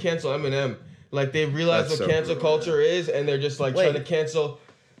trying to cancel Eminem. Like they realize That's what so cancel brutal, culture is, and they're just like trying to cancel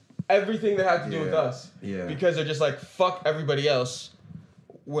everything that has to do with Yeah. us. Yeah. Because they're just like, fuck everybody else.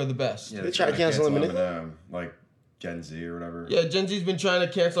 We're the best. Yeah, They tried to cancel Eminem? like Gen Z or whatever. Yeah, Gen Z's been trying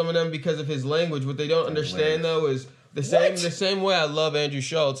to cancel Eminem because of his language. What they don't understand though is the same way I love Andrew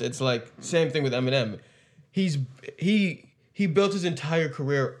Schultz. It's like same thing with Eminem. He built his entire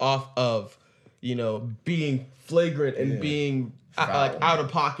career off of being flagrant and being like out of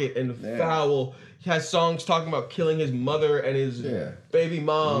pocket and foul. has songs talking about killing his mother and his baby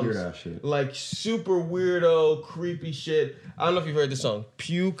moms. Weird ass shit. Like super weirdo, creepy shit. I don't know if you've heard this song,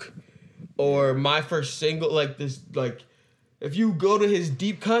 Puke, or My First Single. Like this, like if you go to his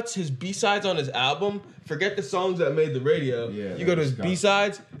deep cuts, his B-sides on his album, forget the songs that made the radio. Yeah, you go to his disgusting.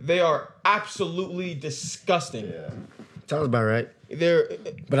 B-sides, they are absolutely disgusting. Yeah. Sounds about right. They're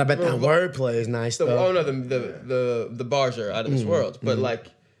But I bet that wordplay is nice the, though. oh no, the bars are out of this world. But like,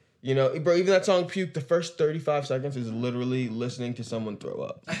 you know, bro, even that song Puke, the first 35 seconds is literally listening to someone throw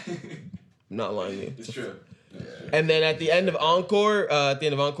up. I'm not lying to you. It's true. And then at the end of Encore,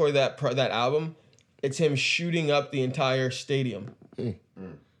 that album, it's him shooting up the entire stadium.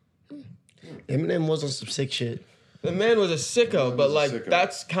 Eminem was on some sick shit. The man was a sicko, but like sicko.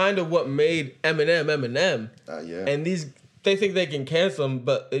 that's kind of what made Eminem. Yeah. And they think they can cancel him,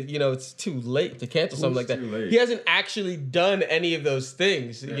 but it's too late to cancel something like that. too late? He hasn't actually done any of those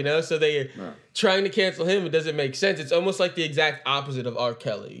things, so they're trying to cancel him. It doesn't make sense. It's almost like the exact opposite of R.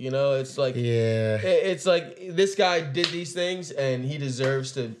 Kelly. It's like it's like this guy did these things and he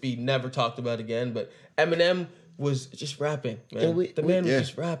deserves to be never talked about again. But Eminem was just rapping, man. And The man was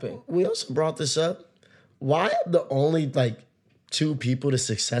just rapping. We also brought this up. Why are the only like two people to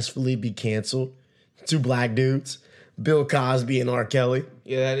successfully be canceled? Two black dudes, Bill Cosby and R. Kelly.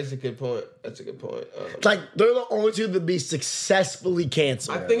 Yeah, that is a good point. That's a good point. Like they're the only two to be successfully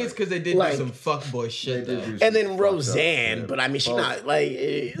canceled. I think it's because they did Like- do some fuckboy shit though. And then Roseanne, but I mean, she's not like.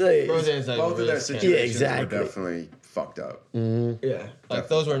 Roseanne's not Both even of their really situations Yeah, exactly. were definitely fucked up. Yeah, like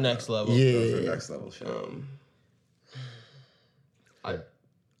those were next level. Yeah. Those are next level shit.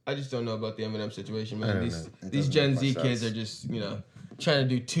 I just don't know about the Eminem situation, man. These doesn't Gen make Z much kids sense. are just trying to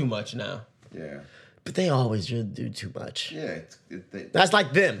do too much now. Yeah. But they always just do too much. Yeah. That's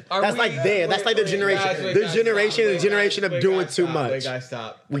like them. That's like them. That's like the generation. The generation of doing too much. Wait, guys,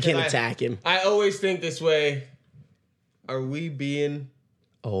 stop. We can't attack him. I always think this way. Are we being?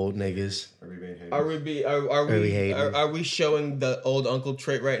 Old niggas. Are we hating? Are we showing the old uncle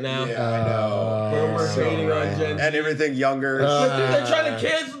trait right now? Yeah, I know. Where we're hating on Gen Z. And everything younger. They're trying to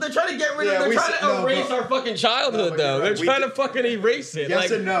cancel. They're trying to get rid of. They're trying to erase our fucking childhood, though. They're trying to fucking erase it. Yes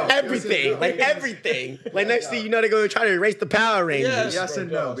like, and no. Everything. Like everything. Like next thing you know, they're going to try to erase the Power Rangers. Yes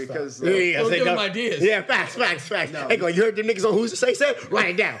and no, because Yeah, Don't they give them go- ideas. Yeah, facts. Hey, go, you heard them niggas on Who's to Say Said?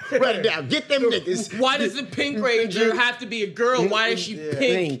 Write it down. Get them niggas. Why does the Pink Ranger have to be a girl? Why is she Pink.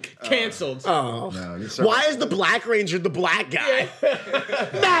 pink? Canceled. Oh. No, you're sorry. Why is the Black Ranger the black guy?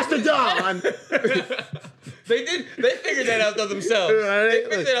 Mastodon! They figured that out though themselves. They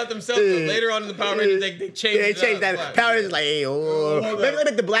figured that out themselves. Though. Later on in the Power Rangers, they changed Yeah, they it changed up. that. Power Rangers like, hey, maybe they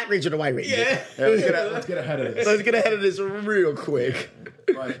make the Black Ranger the White Ranger. Yeah. Let's get ahead of this. Let's get ahead of this real quick.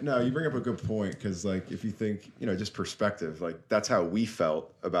 Right. No, you bring up a good point because, like, if you think, just perspective, like, that's how we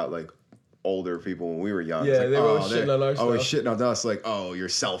felt about, like, older people when we were young. Yeah, It's like, they were always shitting on our always stuff. shitting on us, like, oh, your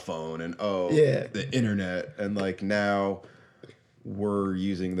cell phone and Yeah. the internet. And, like, now we're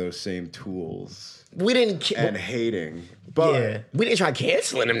using those same tools We didn't. and hating. But, Yeah, we didn't try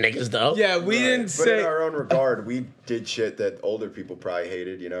canceling them niggas though. Yeah, we didn't but in say. our own regard, we did shit that older people probably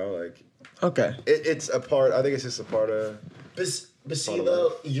hated, like, Okay. it's a part, I think it's just a part of, But see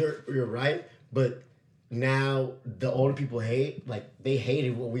though, you're right. But now the older people hate, like they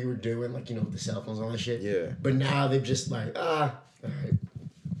hated what we were doing, like with the cell phones and all that shit. Yeah. But now they've just like all right.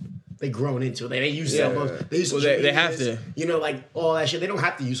 They grown into it. They use cell phones. They use Well, social they have medias, like all that shit. They don't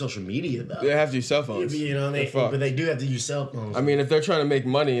have to use social media though. They have to use cell phones. They're fucked. But they do have to use cell phones. I mean, if they're trying to make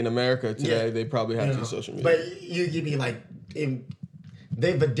money in America today, Yeah. they probably have to use social media. But you be like,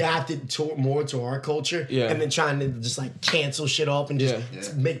 they've adapted more to our culture, and then trying to just like cancel shit off and just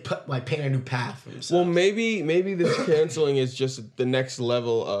paint a new path for themselves. Well, maybe this canceling is just the next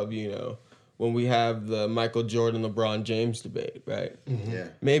level of when we have the Michael Jordan, LeBron James debate, right? yeah.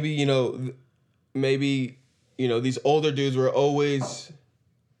 Maybe these older dudes were always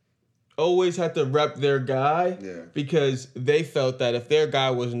had to rep their guy because they felt that if their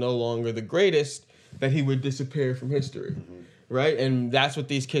guy was no longer the greatest, that he would disappear from history. Right? And that's what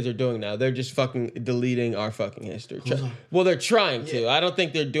these kids are doing now. They're just fucking deleting our fucking history. Well, they're trying to. I don't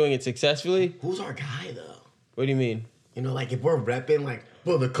think they're doing it successfully. Who's our guy though? What do you mean? Like if we're repping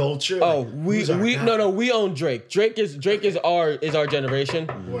the culture. Oh, like, we who's our guy? no, we own Drake. Drake is our generation,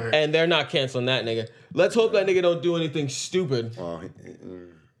 Word. and they're not canceling that nigga. Let's hope that nigga don't do anything stupid. Well,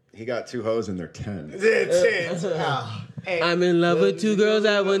 he got 2 hoes and they're 10. That's it. Hey, I'm in love with 2 girls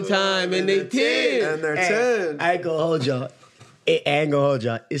at one time, and they 10. And they're hey, 10. I ain't gonna hold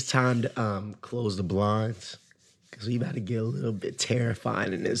y'all. It's time to close the blinds because we about to get a little bit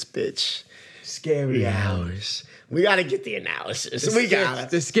terrifying in this bitch. Scary hours. We gotta get the analysis. We got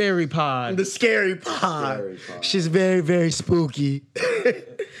the scary pod. the scary pod. Scary pod. She's very, very spooky.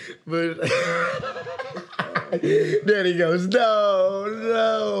 But there he goes.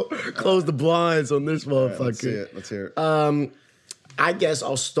 No. Close the blinds on this motherfucker. Let's see it. Let's hear it. I guess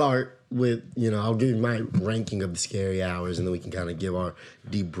I'll start with, I'll give you my ranking of the scary hours, and then we can kind of give our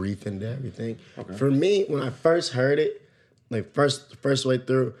debrief into everything. Okay. For me, when I first heard it, like first way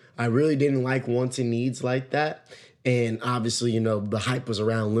through, I really didn't like Wants and Needs like that. And obviously, the hype was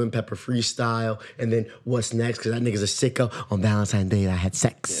around Lemon Pepper Freestyle, and then What's Next, because that nigga's a sicko. On Valentine's Day, I had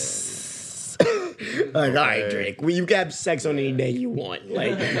sex. Like, all right, Drake, well, you can have sex on any day you want.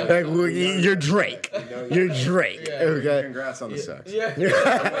 Like you're Drake. You're Drake. Okay. Congrats on the sex. Yeah.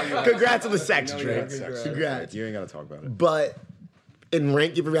 Congrats on the sex, Drake. Congrats. You ain't got to talk about it. But in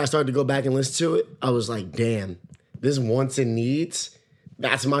ranking for me, I started to go back and listen to it. I was like, damn, this Wants and Needs,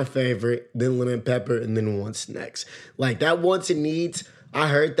 that's my favorite. Then Lemon Pepper, and then What's Next. Like, that Wants and Needs, I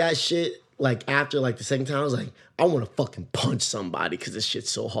heard that shit, like, after, like, the second time, I was like, I want to fucking punch somebody because this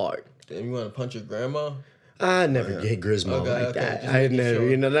shit's so hard. Damn, you want to punch your grandma? I never get Grismo like that. Just I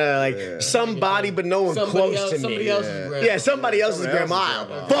making never, sure. somebody, but no one close to me. Somebody else's grandma. Yeah, somebody else's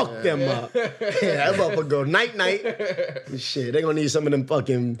grandma. Fuck them up. Yeah, that motherfucker go night. Shit, they gonna need some of them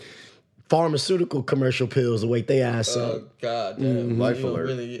fucking pharmaceutical commercial pills to wake their ass up. Oh, God damn. Life You don't alert.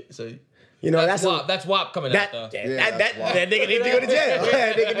 Really, so, That's WAP. That's WAP coming out, though. that nigga need to go to jail.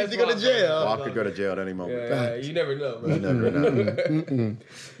 That nigga needs to go to jail. Bob could go to jail at any moment. Yeah, you never know, bro. You never know.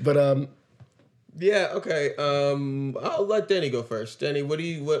 But Yeah, okay. I'll let Danny go first. Danny, what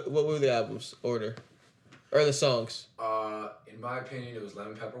were the albums order? Or the songs? In my opinion, it was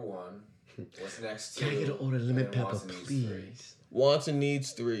Lemon Pepper 1. What's Next 2? can I get an order of Lemon and then Pepper, Wants and Needs 3. please? Wants and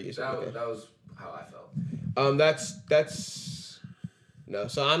Needs 3. That was how I felt. That's no.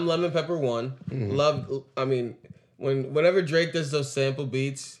 So I'm Lemon Pepper 1. Love. I mean, whenever Drake does those sample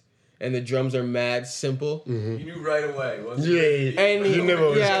beats and the drums are mad simple, You knew right away, wasn't you? Yeah, and you knew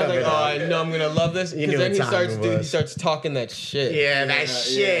what was I was coming. like, oh, I know I'm gonna love this, You because knew then what time he starts talking that shit. Yeah, that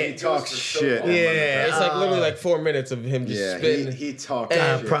He shit. talks shit. Yeah. It's like literally like 4 minutes of him just Yeah, spitting. he talks I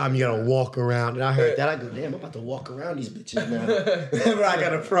have shit. a problem. You gotta walk around. And I heard that. I go, damn, I'm about to walk around these bitches now. I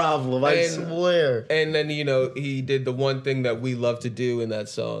got a problem. I And- swear. And then, he did the one thing that we love to do in that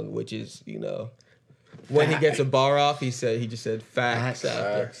song, which is, when he gets a bar off, he just said facts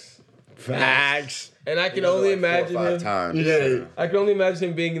after. Facts. And I can He does it only like 4 or imagine 5 him. times. Yeah. I can only imagine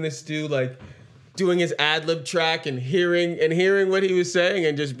him being in this stew, like doing his ad lib track and hearing what he was saying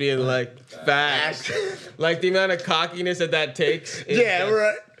and just being like facts. Like the amount of cockiness that takes. Is Yeah, just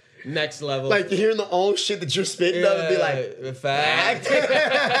right. Next level. Like hearing the own shit that you're spitting up and be like, facts.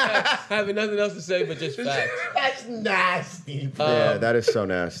 Having nothing else to say but just facts. that's nasty. Yeah, that is so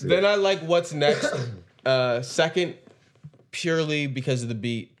nasty. Then I like What's Next. Second, purely because of the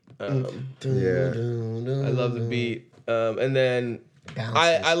beat. Yeah. I love the beat. And then Bounce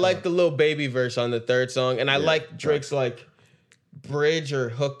I this like stuff. the little baby verse on the third song, and I like Drake's like bridge or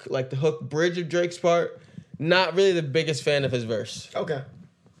hook, like the hook bridge of Drake's part. Not really the biggest fan of his verse. Okay.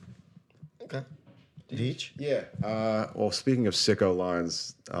 Deech? Yeah. Well, speaking of sicko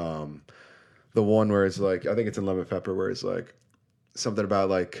lines, the one where it's like, I think it's in Lemon Pepper, where it's like something about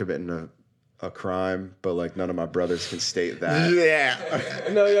like committing a crime, but like none of my brothers can state that. Yeah.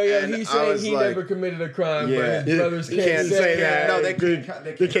 No, And he's I saying was he like- never committed a crime, Yeah. but his brothers You can't, say that. No, they They can't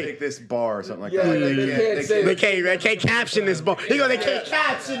can't- take this bar or something like Yeah, that. they can't say They can't caption this bar. They can't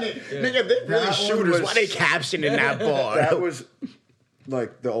caption it. Nigga, they really That one shooters. was- Why they captioning that bar? That was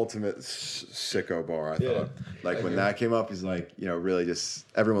like the ultimate sicko bar, I thought. Like when that came up, he's like, really just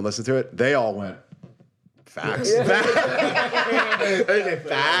everyone listened to it. They all went, facts.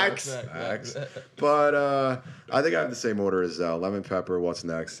 Facts. But I think I have the same order as Lemon Pepper, What's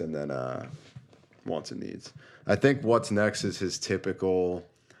Next, and then Wants and Needs. I think What's Next is his typical,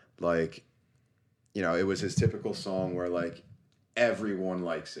 like, it was his typical song where like everyone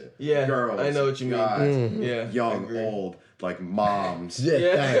likes it. Yeah, Girls, I know what you mean. guys, Yeah, I young, agree. old, like moms.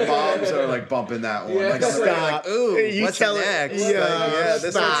 Yeah. Moms are like bumping that one. Yeah. Like, I'm Stop. like, ooh, You what's telling- next? Yeah, Like, yeah,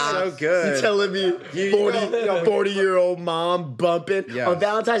 this stop. looks so good. You telling me 40-year-old mom bumping Yes. on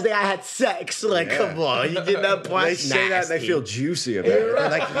Valentine's Day? I had sex. Like, Yeah. come on, you get that point. They say that and they feel juicy about it. They're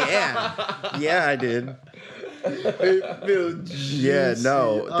like, yeah, I did. Yeah,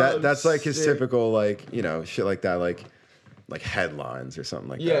 no, that's like his typical like shit like that, like headlines or something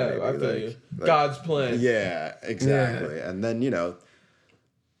like Yeah, that. I maybe. feel like, you. like- God's plan. Yeah, exactly. And then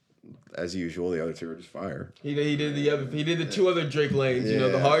as usual, the other two are just fire. He did the two other Drake lanes. The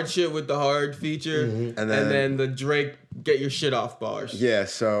Yeah. hard shit with the hard feature, And and then- then the Drake get your shit off bars. Yeah,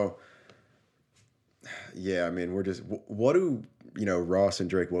 so Yeah, I mean, we're just. What do Ross and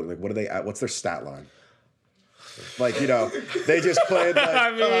Drake? What are they? What's their stat line? Like they just played.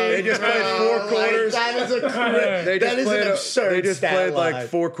 Like, they just played 4 quarters. That is an absurd. They just stat played line. like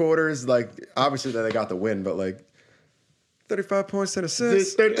 4 quarters. Like obviously they got the win, but like 35 points and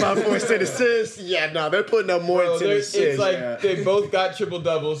assists. 35 points and assists. Yeah, no, they're putting up more than assists. It's like they both got triple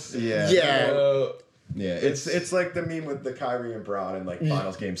doubles. Yeah. Yeah, it's like the meme with the Kyrie and Braun in like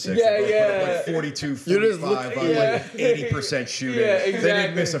finals game 6. Yeah, They both yeah. put up, like 42, 45 on like 80% shooting. Yeah, exactly. They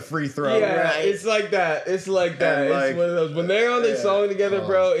didn't miss a free throw. Yeah, Right. it's like that. It's like that. And, It's like, one of those. When they're on the song together,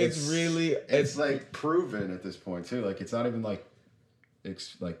 bro, it's it's like proven at this point too. Like it's not even like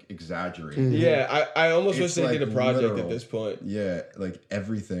exaggerated. yeah. I almost wish It's they did a like project literal. at this point. Yeah, like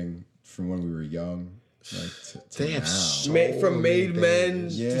everything from when we were young, like to They have now. so From many made men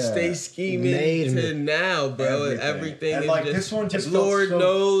things. to Yeah. stay scheming Made to men. now, bro. Everything And is like just, this one just felt Lord so-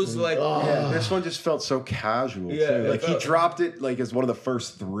 knows, like Yeah, this one just felt so casual Yeah, too. it Like he felt- dropped it like as one of the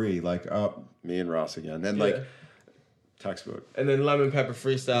first 3. Like me and Ross again. Then like Yeah. textbook. and then lemon pepper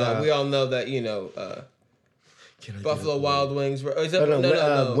freestyle. Yeah. We all know that Buffalo Wild Wings. Is that, No,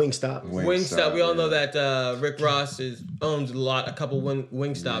 no. Wingstop. Wingstop. We all know yeah. that Rick Ross owns a couple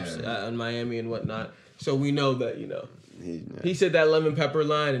Wingstops Yeah. in Miami and whatnot. So we know that He he said that lemon pepper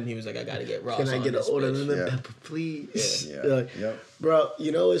line, and he was like, "I gotta get Ross." Can I on get an this order bitch. of lemon Yeah. pepper, please? Yeah. Like, Yep. bro,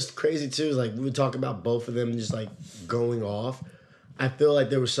 it's crazy too. Is like we would talk about both of them just like going off. I feel like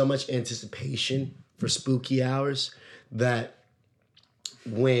there was so much anticipation for spooky hours that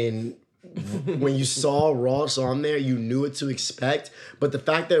when you saw Ross on there, you knew what to expect. But the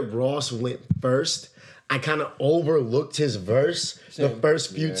fact that Ross went first, I kind of overlooked his verse the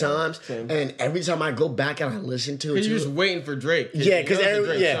first few times. Same. And every time I go back and I listen to it, Cause you're too, just waiting for Drake. yeah, because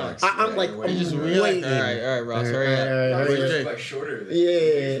I'm like, I'm just waiting. really like, all right, Ross, hurry up. Alright, Where's hurry Drake? Like shorter than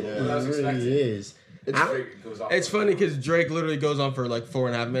Yeah, what I was it expecting. really is. Drake goes off It's for- funny because Drake literally goes on for like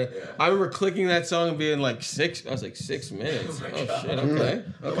 4.5 minutes. Yeah. I remember clicking that song and being like 6. I was like 6 minutes. Oh shit. Okay.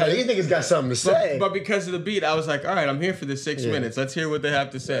 Okay, you think it's got something to say? But because of the beat, I was like, all right, I'm here for the 6 minutes. Let's hear what they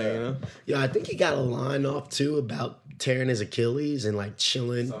have to say. You know. Yeah, I think he got a line off too about tearing his Achilles and like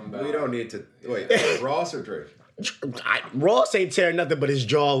chilling. Something about- We don't need to wait. Ross or Drake? Ross ain't tearing nothing but his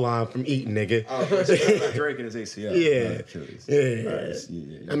jawline from eating, nigga. Drake and his ACL. Yeah. not Achilles.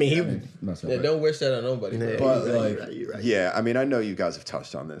 Yeah. I mean, he. Messed up, Yeah, right? don't wish that on nobody. Bro. But You're like, right, you're right. yeah, I mean, I know you guys have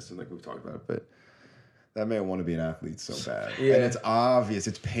touched on this and like we've talked about it, but that man want to be an athlete so bad, Yeah. and it's obvious.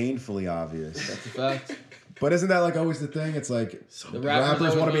 It's painfully obvious. That's a fact. But isn't that like always the thing? It's like The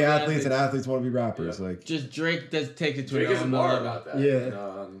rappers want to be athletes and athletes. athletes want to be rappers. Like, Just Drake takes it to Drake a is whole a nother bar level. about that.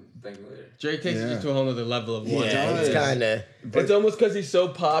 Yeah. Thank you later. Drake takes it Yeah. just to a whole nother level of one. Yeah, it's kind of. It's almost because he's so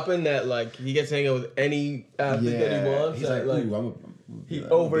popping that like he gets to hang out with any athlete that he wants. he's that, like, ooh, I'm he I'm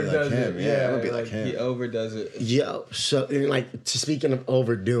gonna be like overdoes him. it. Yeah, I'm gonna be like like him. he overdoes it. Yo, so and like speaking of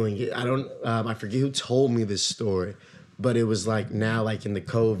overdoing it, I don't. I forget who told me this story, but it was like now, like in the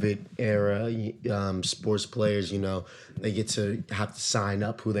COVID era, sports players, they get to have to sign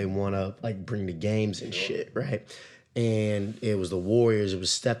up who they want to like bring to games and shit, right? And it was the Warriors. It was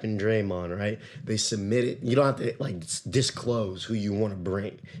Steph and Draymond, right? They submitted. You don't have to like disclose who you want to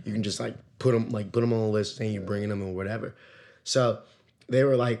bring. You can just like put them on a list and you're bringing them or whatever. So they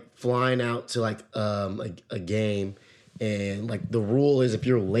were like flying out to like a game, and like the rule is if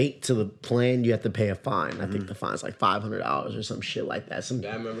you're late to the plan, you have to pay a fine. I think the fine's like $500 or some shit like that. Some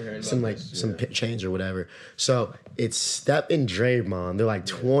I remember hearing some about like this. some change or whatever. So it's Steph and Draymond. They're like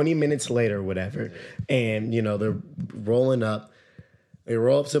 20 minutes later or whatever, and they're rolling up. They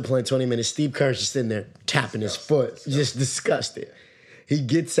roll up to the plane 20 minutes. Steve Kerr's just sitting there tapping his foot, just disgusted. He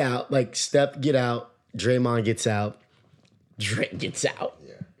gets out, like Steph get out, Draymond gets out, Drake gets out.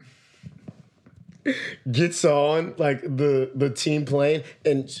 Gets on like the team plane,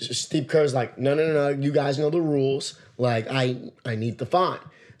 and Steve Kerr's like, no, you guys know the rules. Like I need the fine.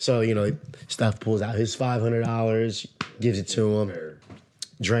 So Steph pulls out his $500, gives it to him.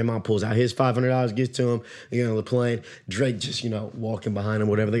 Draymond pulls out his $500, gives it to him. They get on the plane. Drake just walking behind him,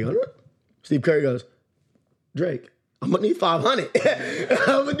 whatever. They go. Steve Kerr goes, Drake, I'm gonna need 500.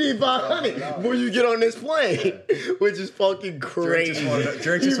 I'm gonna need 500 before you get on this plane, which is fucking crazy.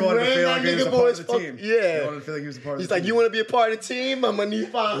 Drake just wanted to He feel ran like he that was a nigga part for of his the team. Yeah. He wanted to feel like he was a part of He's the like, team. you want to be a part of the team? I'm gonna need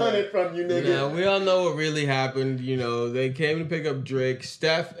 500 from you, nigga. Now, we all know what really happened. They came to pick up Drake.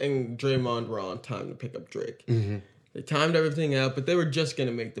 Steph and Draymond were on time to pick up Drake. Mm-hmm. They timed everything out, but they were just going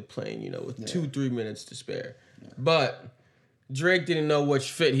to make the plane, with 2-3 minutes to spare. But Drake didn't know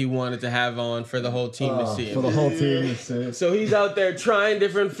which fit he wanted to have on for the whole team to see him. For the whole team to see. So he's out there trying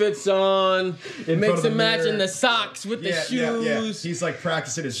different fits on, In mix front of and the matching mirror. the socks with the shoes. He's like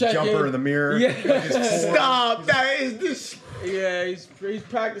practicing his Checking. jumper in the mirror. Yeah. Like his form. Stop! That is this. Yeah, he's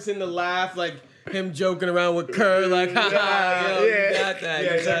practicing the laugh, like him joking around with Kerr, like, haha, yo, you got that.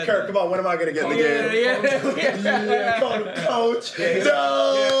 Yeah, you he's like, got Kirk, that. come on, when am I gonna get in the game? Yeah. Call him coach.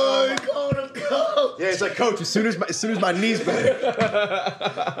 No, call him coach. Yeah, it's like, coach, as soon as my knees bend.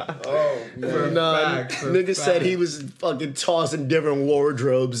 Nah, nigga said he was fucking tossing different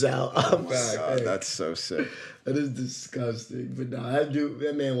wardrobes out. I'm God, sick. that's so sick. That is disgusting. But nah,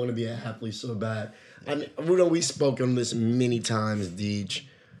 that man want to be an athlete so bad. I mean, we spoke on this many times, Deej,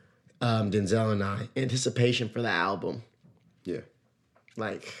 Denzel and I. Anticipation for the album. Yeah.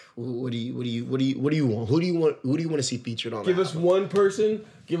 Like, what do you want? Who do you want to see featured on? Give the us album? one person,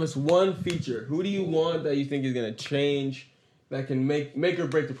 give us one feature. Who do you want that you think is going to change, that can make or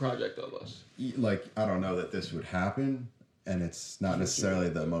break the project almost? Like, I don't know that this would happen, and it's not necessarily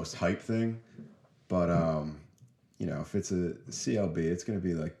the most hype thing, but you know, if it's a CLB, it's gonna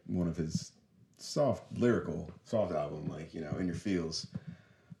be like one of his soft album, like, you know, in your feels.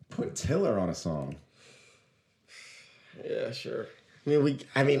 Put Tiller on a song. Yeah, sure.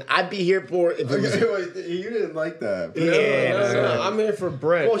 I mean, I'd be here for it if it was. You didn't like that. Yeah, No, I'm here for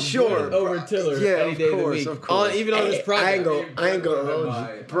Brent. Well, sure. Over Tiller. Yeah, any of day of the course, week. of course. Even on this project. I ain't gonna hold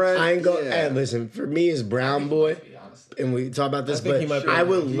you. I ain't gonna. Hey, listen. For me, it's Brown Boy, and we talk about this, I think but he might be- I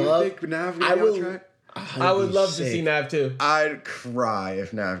would love. I would. I would love to see Nav too. I'd cry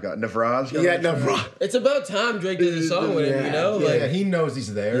if Nav got Navraj. Yeah, no, bro. It's about time Drake did a song with him, you know? Yeah, he knows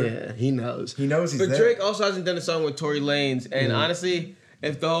he's there. Yeah, he knows. He knows he's But there. Drake also hasn't done a song with Tory Lanez, and honestly,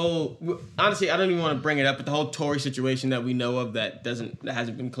 if the whole I don't even want to bring it up, but the whole Tory situation that we know of that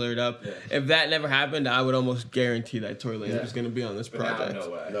hasn't been cleared up, if that never happened, I would almost guarantee that Tory Lanez was going to be on this project.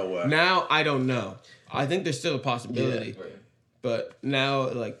 No way. Now I don't know. I think there's still a possibility, but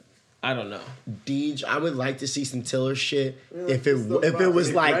now I don't know. Deej, I would like to see some Tiller shit if it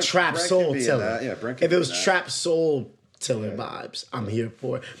was like Brent- trap Brent soul can be in Tiller. that. Yeah, Brent can If be it in was that. trap soul Tiller vibes, I'm here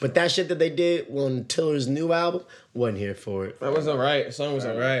for it. But that shit that they did on Tiller's new album, wasn't here for it. That was alright. The song was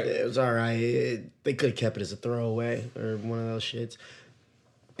alright. It was alright. They could have kept it as a throwaway or one of those shits.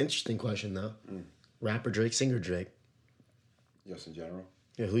 Interesting question though. Rapper Drake, singer Drake. Just in general.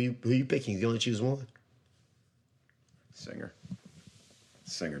 Yeah, who you picking? You only choose one.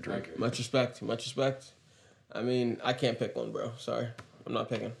 Singer Drake. Much respect. I mean, I can't pick one, bro. Sorry. I'm not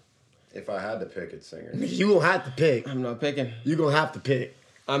picking. If I had to pick it, singer. You gonna have to pick. I'm not picking. You gonna have to pick.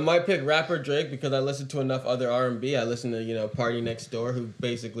 I might pick rapper Drake because I listen to enough other R&B. I listen to, Party Next Door, who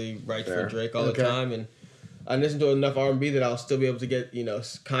basically writes for Drake all the time, and I listen to enough R&B that I'll still be able to get,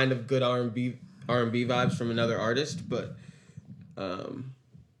 kind of good R&B vibes from another artist. But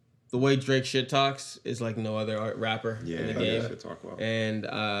the way Drake shit talks is like no other rapper in the game, shit talk well.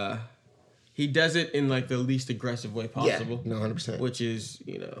 and he does it in like the least aggressive way possible. Yeah, no, 100%. Which is,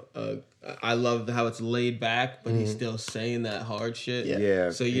 I love how it's laid back, but he's still saying that hard shit. Yeah.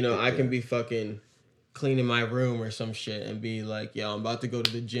 So, I can be fucking cleaning my room or some shit and be like, yo, I'm about to go to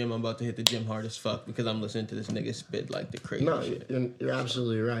the gym. I'm about to hit the gym hard as fuck because I'm listening to this nigga spit like the crazy No, shit. you're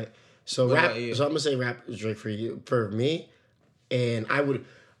absolutely right. So What rap. about you? So I'm gonna say rap is Drake for me, and I would.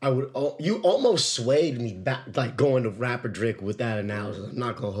 You almost swayed me back, like going to rapper Drake with that analysis. I'm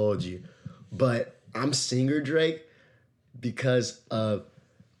not gonna hold you, but I'm singer Drake because of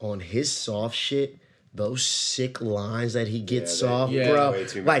on his soft shit, those sick lines that he gets off, yeah, bro. way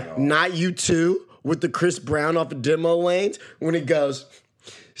too many Like off. Not You Too with the Chris Brown off of Demo Lanes when it goes.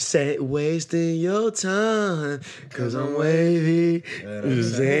 Say wasting your time, cause I'm wavy,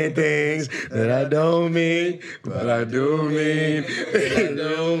 saying things that I don't mean, but I do mean. I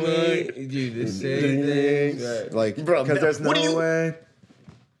don't want you to say things. Right. Like, Bro, because there's what do no you- way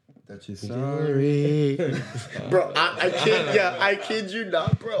that you're sorry. Bro, I kid you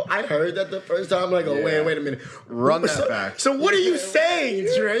not, bro. I heard that the first time. I'm like, oh, wait a minute. Run that so, back. So what are you saying,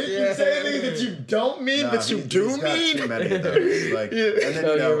 Drake? You saying things that you don't mean, but you do He's got mean? too many of those. Like, and then,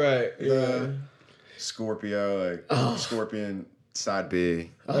 No, you're right. Scorpio, Scorpion, side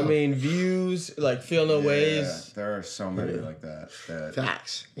B. I mean, views, like, feel no ways. There are so many like that.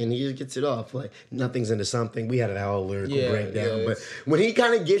 Facts. And he just gets it off. Like, nothing's into something. We had an whole lyrical Yeah, breakdown. yeah, But it's when he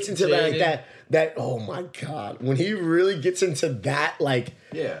kind of gets into jaded. that, oh my God. When he really gets into that, like,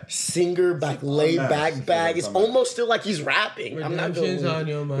 singer, like, laid back bag, it's almost still like he's rapping. I'm not Redemption's going on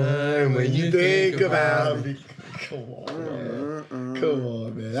your mind when you think about me. Come on, man. Come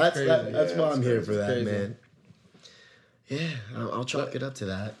on, man. That's crazy. why I'm here for that, crazy. man. Yeah, I'll chalk it up to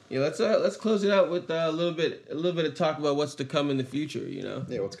that. Yeah, let's close it out with a little bit of talk about what's to come in the future. You know,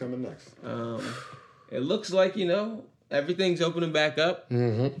 Yeah, what's coming next? it looks like everything's opening back up.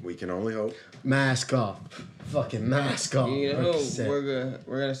 We can only hope. Mask off. Fucking mask off. You know, 100%.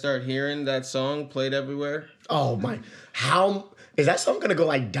 we're gonna start hearing that song played everywhere. Oh my! How is that song gonna go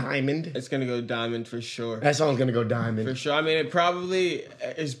like diamond? It's gonna go diamond for sure. That song's gonna go diamond. For sure. I mean, it probably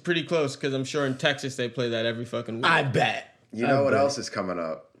is pretty close because I'm sure in Texas they play that every fucking week. I bet. You know what else is coming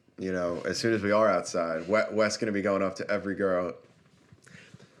up? You know, as soon as we are outside, Wes going to be going up to every girl.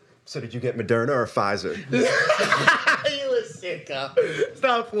 So did you get Moderna or Pfizer? You a sicko.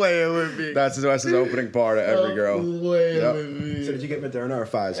 Stop playing with me. That's Wes's opening part of every girl. Playing with me. So did you get Moderna or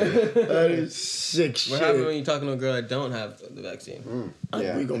Pfizer? That is sick shit. What happens when you're talking to a girl that don't have the vaccine?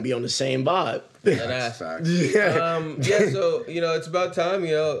 Yeah. We gonna be on the same vibe. That ass. Facts. Yeah. So it's about time.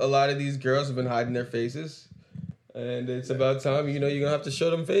 A lot of these girls have been hiding their faces, and it's about time. You're gonna have to show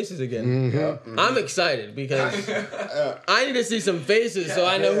them faces again. I'm excited because I need to see some faces so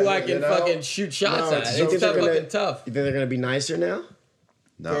I know who I can fucking shoot shots at. you It's think tough, they're gonna- fucking tough. You think they're gonna be nicer now?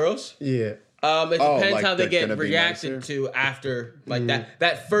 No. Girls. Yeah. It depends like how they they're get gonna be reacted nicer? to after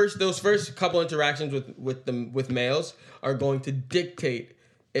those first couple interactions with males are going to dictate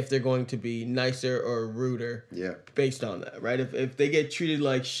if they're going to be nicer or ruder. Yeah. Based on that, right? If they get treated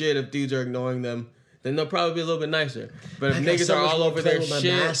like shit, if dudes are ignoring them, then they'll probably be a little bit nicer. But if I got niggas so are much all more over play their with my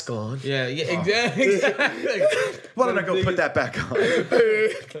shit, mask on. yeah, exactly. Why don't I go put that back on?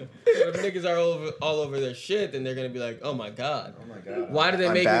 But if niggas are all over their shit, then they're gonna be like, oh my god. Oh my God. Why did they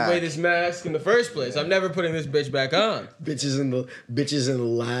I'm make back. me wear this mask in the first place? I'm never putting this bitch back on. Bitches in the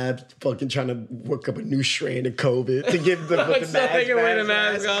lab fucking trying to work up a new strand of COVID to give the Like, the so they can wear the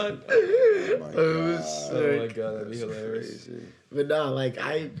mask mask. on. Oh my Oh, God. Oh my god, that'd be hilarious. But no, like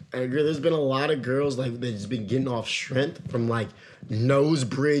I agree. There's been a lot of girls like that's been getting off strength from like nose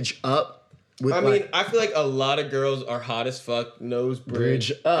bridge up. With, I mean, like, I feel like a lot of girls are hot as fuck, nose, bridge,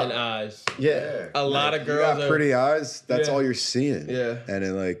 Bridge up. and eyes. yeah. A lot of You girls got are pretty eyes. That's Yeah. all you're seeing. Yeah. And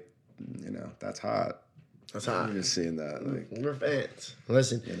it that's hot. That's hot. You're just seeing that, We're fans.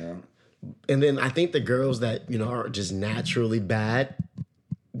 Listen, you know. and then I think the girls that are just naturally bad,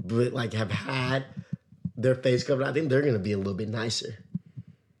 but like have had their face covered, I think they're gonna be a little bit nicer.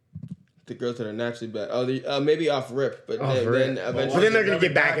 the girls that are naturally bad. Oh, maybe off rip, but Off then rip. eventually But then they're gonna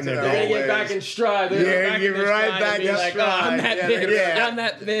get back in their they're gonna game. get back in stride. They're Yeah, back get in their right stride back and be in like, stride. oh, I'm that Yeah, bitch. yeah. I'm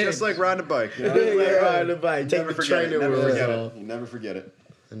that bitch. Just like riding a bike. You know? Like riding the bike, take Never the forget train it. Never wheels forget off. it. You never forget it.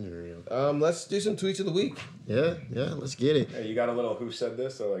 Unreal. Let's do some tweets of the week. Yeah, let's get it. Hey, you got a little who said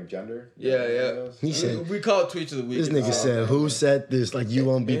this or like gender? Yeah. He said, We call it tweets of the week. this nigga said, who said this? Like, you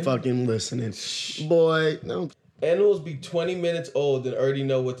won't be fucking listening. Boy, no. Animals be 20 minutes old and already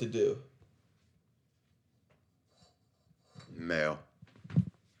know what to do. Male.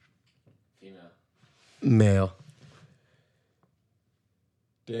 Female. Male.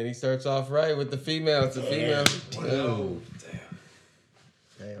 Danny starts off right with the female. It's a female. Oh, damn.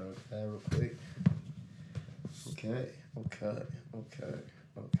 Okay, real quick. Okay.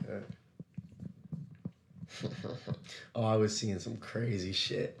 Oh, I was seeing some crazy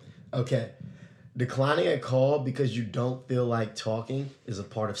shit. Okay. Declining a call because you don't feel like talking is a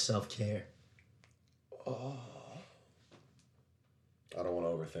part of self-care. I don't want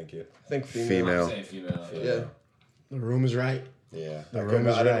to overthink it. I think female. Female. I'm saying female. Yeah. The room is right. Yeah. The I room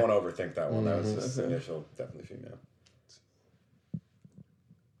is didn't right. want to overthink that one. That was just initial, definitely female.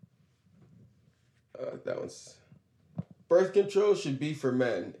 That one's. Birth control should be for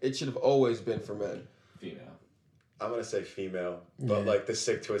men. It should have always been for men. Female. I'm gonna say female, but Yeah. like the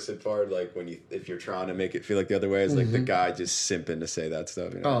sick twisted part, like if you're trying to make it feel like the other way, is like the guy just simping to say that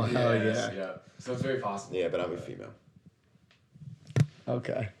stuff. You know? Oh, hell yeah. Yeah. So it's very possible. Yeah, but I'm a female.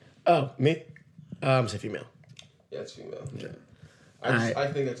 Okay. Oh, me? I'm say female. Yeah, it's female. Yeah. I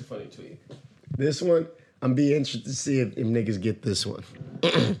think that's a funny tweet. This one, I'm be interested to see if niggas get this one.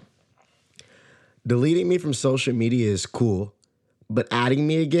 Deleting me from social media is cool, but adding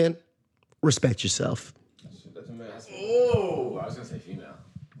me again, respect yourself. That's a man. Oh, I was gonna say female.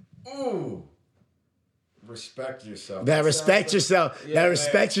 Ooh. Respect yourself. That respect yourself. Yeah, that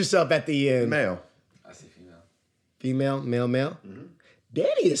respect yourself at the end. Male. I say female. Female, male.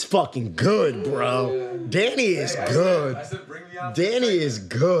 Danny is fucking good, bro. Danny is good. I said bring me out. Danny is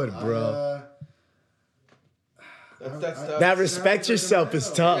good, bro. That's tough. That respect yourself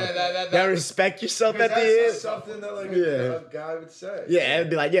is tough. Yeah, That respect yourself at the That's end. something that like Yeah. a guy would say. Yeah, it'd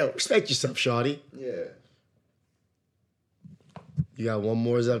be like, yo, respect yourself, shawty. Yeah. You got one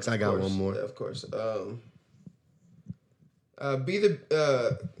more, Zux? I got one more. Yeah, of course. Be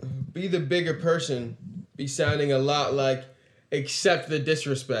the bigger person be sounding a lot like accept the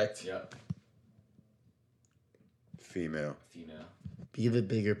disrespect. Yep. Female. Female. Be the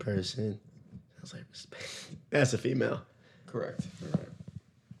bigger person. Sounds like respect. That's a female. Correct.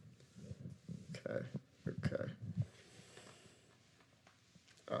 Okay.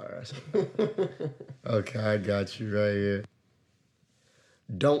 All right. Okay, I got you right here.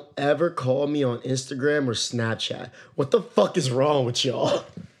 Don't ever call me on Instagram or Snapchat. What the fuck is wrong with y'all?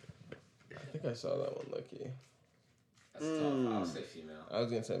 I think I saw that one, Lucky. That's tough. I'll say female. I was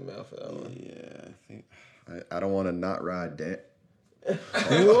gonna say male for that one. Yeah, I think. I don't want to not ride Dan.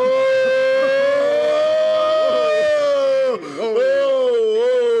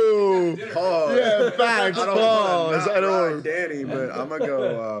 Pause. Yeah, facts. I don't Pause. want I to don't. ride Danny, but I'm gonna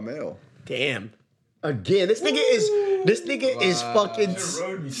go male. Damn. Again, this nigga is fucking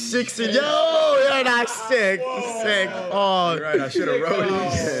six and you're not sick. Sick. Oh, You're right. I should have rode you.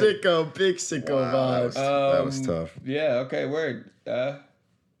 sicko, big sicko vibes. That was tough. Yeah. Okay. Word. I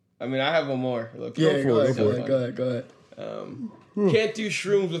mean, I have one more. Look, Yeah, go It's so ahead. fun. Can't do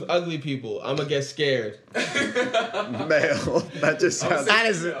shrooms with ugly people. I'ma get scared. Male. That just sounds.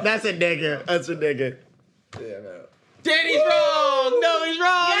 That's a nigga. That's a nigga. Yeah, male. Danny's wrong. No, he's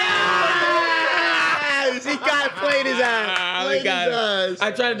wrong. Yes! He got played his ass. We got it.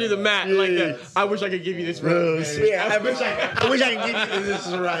 I try to do the math like that. I wish I could give you this room. Yeah, I wish I could give you this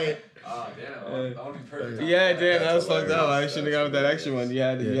right. Oh, damn. I want to be perfect. Yeah, damn, that was fucked up. I shouldn't have gone with that extra one. You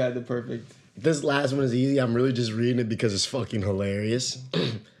had the perfect. This last one is easy. I'm really just reading it because it's fucking hilarious.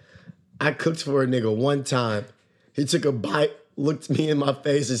 I cooked for a nigga one time. He took a bite, looked me in my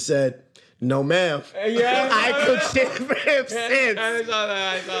face, and said, "No, ma'am." Yeah, I cooked shit for him since. I saw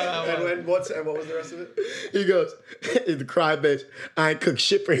that one. And what was the rest of it? He goes, the cry bitch, I ain't cooked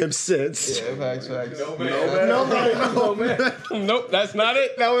shit for him since. Yeah, facts. No, man. No, ma'am. Nope, that's not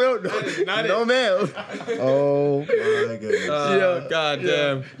it. No. not No, it. ma'am. Oh my goodness. Oh, god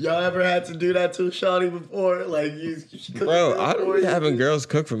damn. Y'all ever had to do that to a shawty before? Like, you cooked Bro, for I her don't or be you- having girls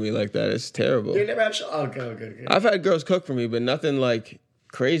cook for me like that. It's terrible. You never had shawty? Okay. I've had girls cook for me, but nothing like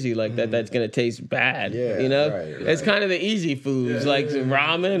crazy like that that's gonna taste bad. Yeah, you know? right. It's kind of the easy foods, like some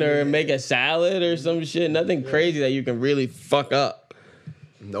ramen or make a salad or some shit. Nothing crazy that you can really fuck up.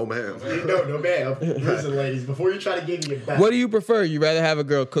 No, ma'am. No, ma'am. Listen, ladies, before you try to give me a back, What do you prefer? You rather have a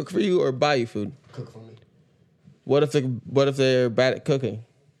girl cook for you or buy you food? cook for me? What if they're bad at cooking?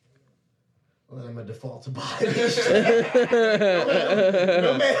 Well, I'm a default to buy this shit.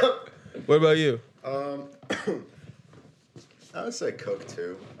 No, ma'am. What about you? I would say cook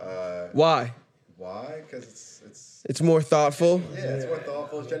too. Why? Why? Because it's It's more thoughtful. it's more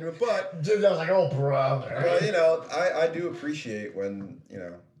thoughtful, it's genuine. But Dude, I was like, oh, brother. you know, I do appreciate when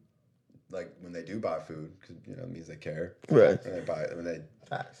like when they do buy food because it means they care. Right. When they buy it, when they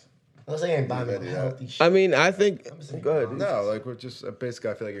Facts. Unless they ain't buying me Yeah. healthy shit. I mean, I think. Go ahead. no, like we're just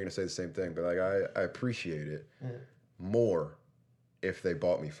basically. I feel like you're gonna say the same thing, but like I appreciate it more if they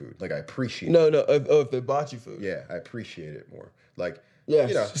bought me food. Like I appreciate. No. If they bought you food. Yeah, I appreciate it more. Like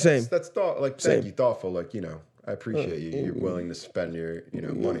Yes, same. That's thought. Like Same. thank you, thoughtful. Like I appreciate you. You're willing to spend your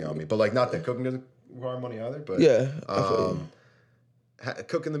money on me, but like not that cooking doesn't require money either. But Yeah. I feel you.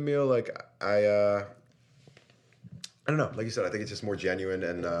 cooking the meal, like I don't know. Like you said, I think it's just more genuine,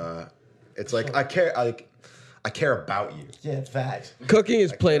 and it's like I care about you. Yeah, facts. Cooking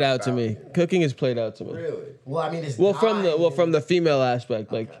is played care out to about me. it. Cooking is played out to me. Really? Well, I mean, it's From the female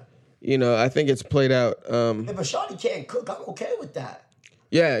aspect, like, I think it's played out. If a shawty can't cook, I'm okay with that.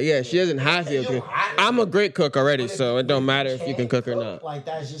 Yeah, she doesn't have to. You don't have to. I'm a great cook already, But so it don't matter if you can can't cook or not. Like,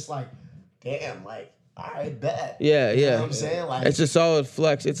 that's just like, damn, like, I bet. Yeah. You know what I'm saying? Like, It's a solid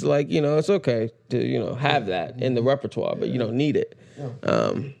flex. It's like, it's okay to, have that in the repertoire, but you don't need it.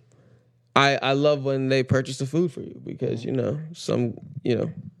 I love when they purchase the food for you because,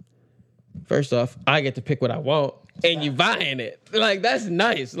 first off, I get to pick what I want and you buying it. Like, that's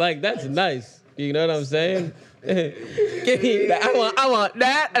nice. Like, that's nice. You know what I'm saying? Give me that. I want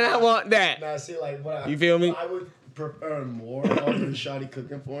that and I want that. Now, see, like, You feel me? What I would prefer more of the shawty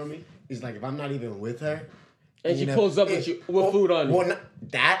cooking for me is like if I'm not even with her. And she pulls up with food on you. Well, not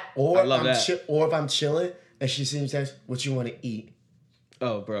that, or I love that. Or if I'm chilling and she seems to ask, what you want to eat?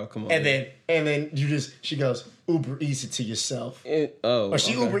 Oh, bro, come on. And then she goes, Uber Eats it to yourself. Or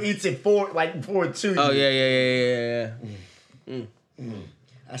she okay. Uber Eats it for it to you. Oh, yeah.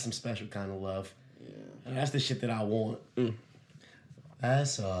 That's some special kind of love. Yeah. And that's the shit that I want.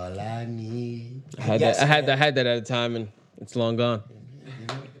 That's all I need. I had that at a time and it's long gone.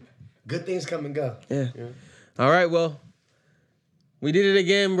 Good things come and go. Yeah. All right, well, we did it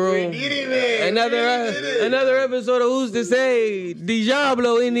again, bro. We did it, man. Another episode of Who's to Say?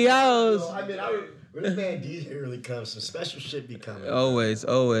 Diablo in the house. I mean, When the man DJ really comes, some special shit be coming. Always.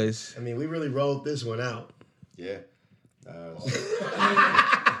 I mean, we really rolled this one out. Yeah.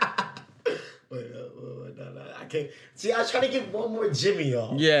 Wait, no, I can't. See, I was trying to get one more Jimmy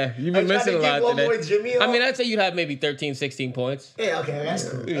off. Yeah, you've been missing a lot one today. more Jimmy off. I mean, I'd say you'd have maybe 13, 16 points. Yeah, okay, that's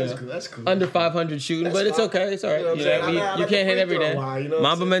cool. Yeah. That's cool. Under 500 shooting, That's but it's fine. okay. It's all right. You know what You, I'm saying? you I can't hit like every the free day. throw line, you know what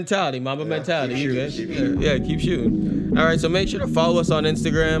I'm Mamba mentality. Mamba mentality. keep You shooting, good? keep shooting. Yeah, keep shooting. All right, so make sure to follow us on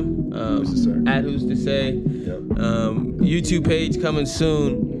Instagram. Who's to say? At Who's to Say. Yep. YouTube page coming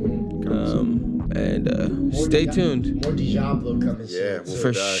soon. Stay tuned. More Diablo coming soon. Yeah, we'll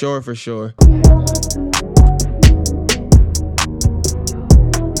For do that. sure.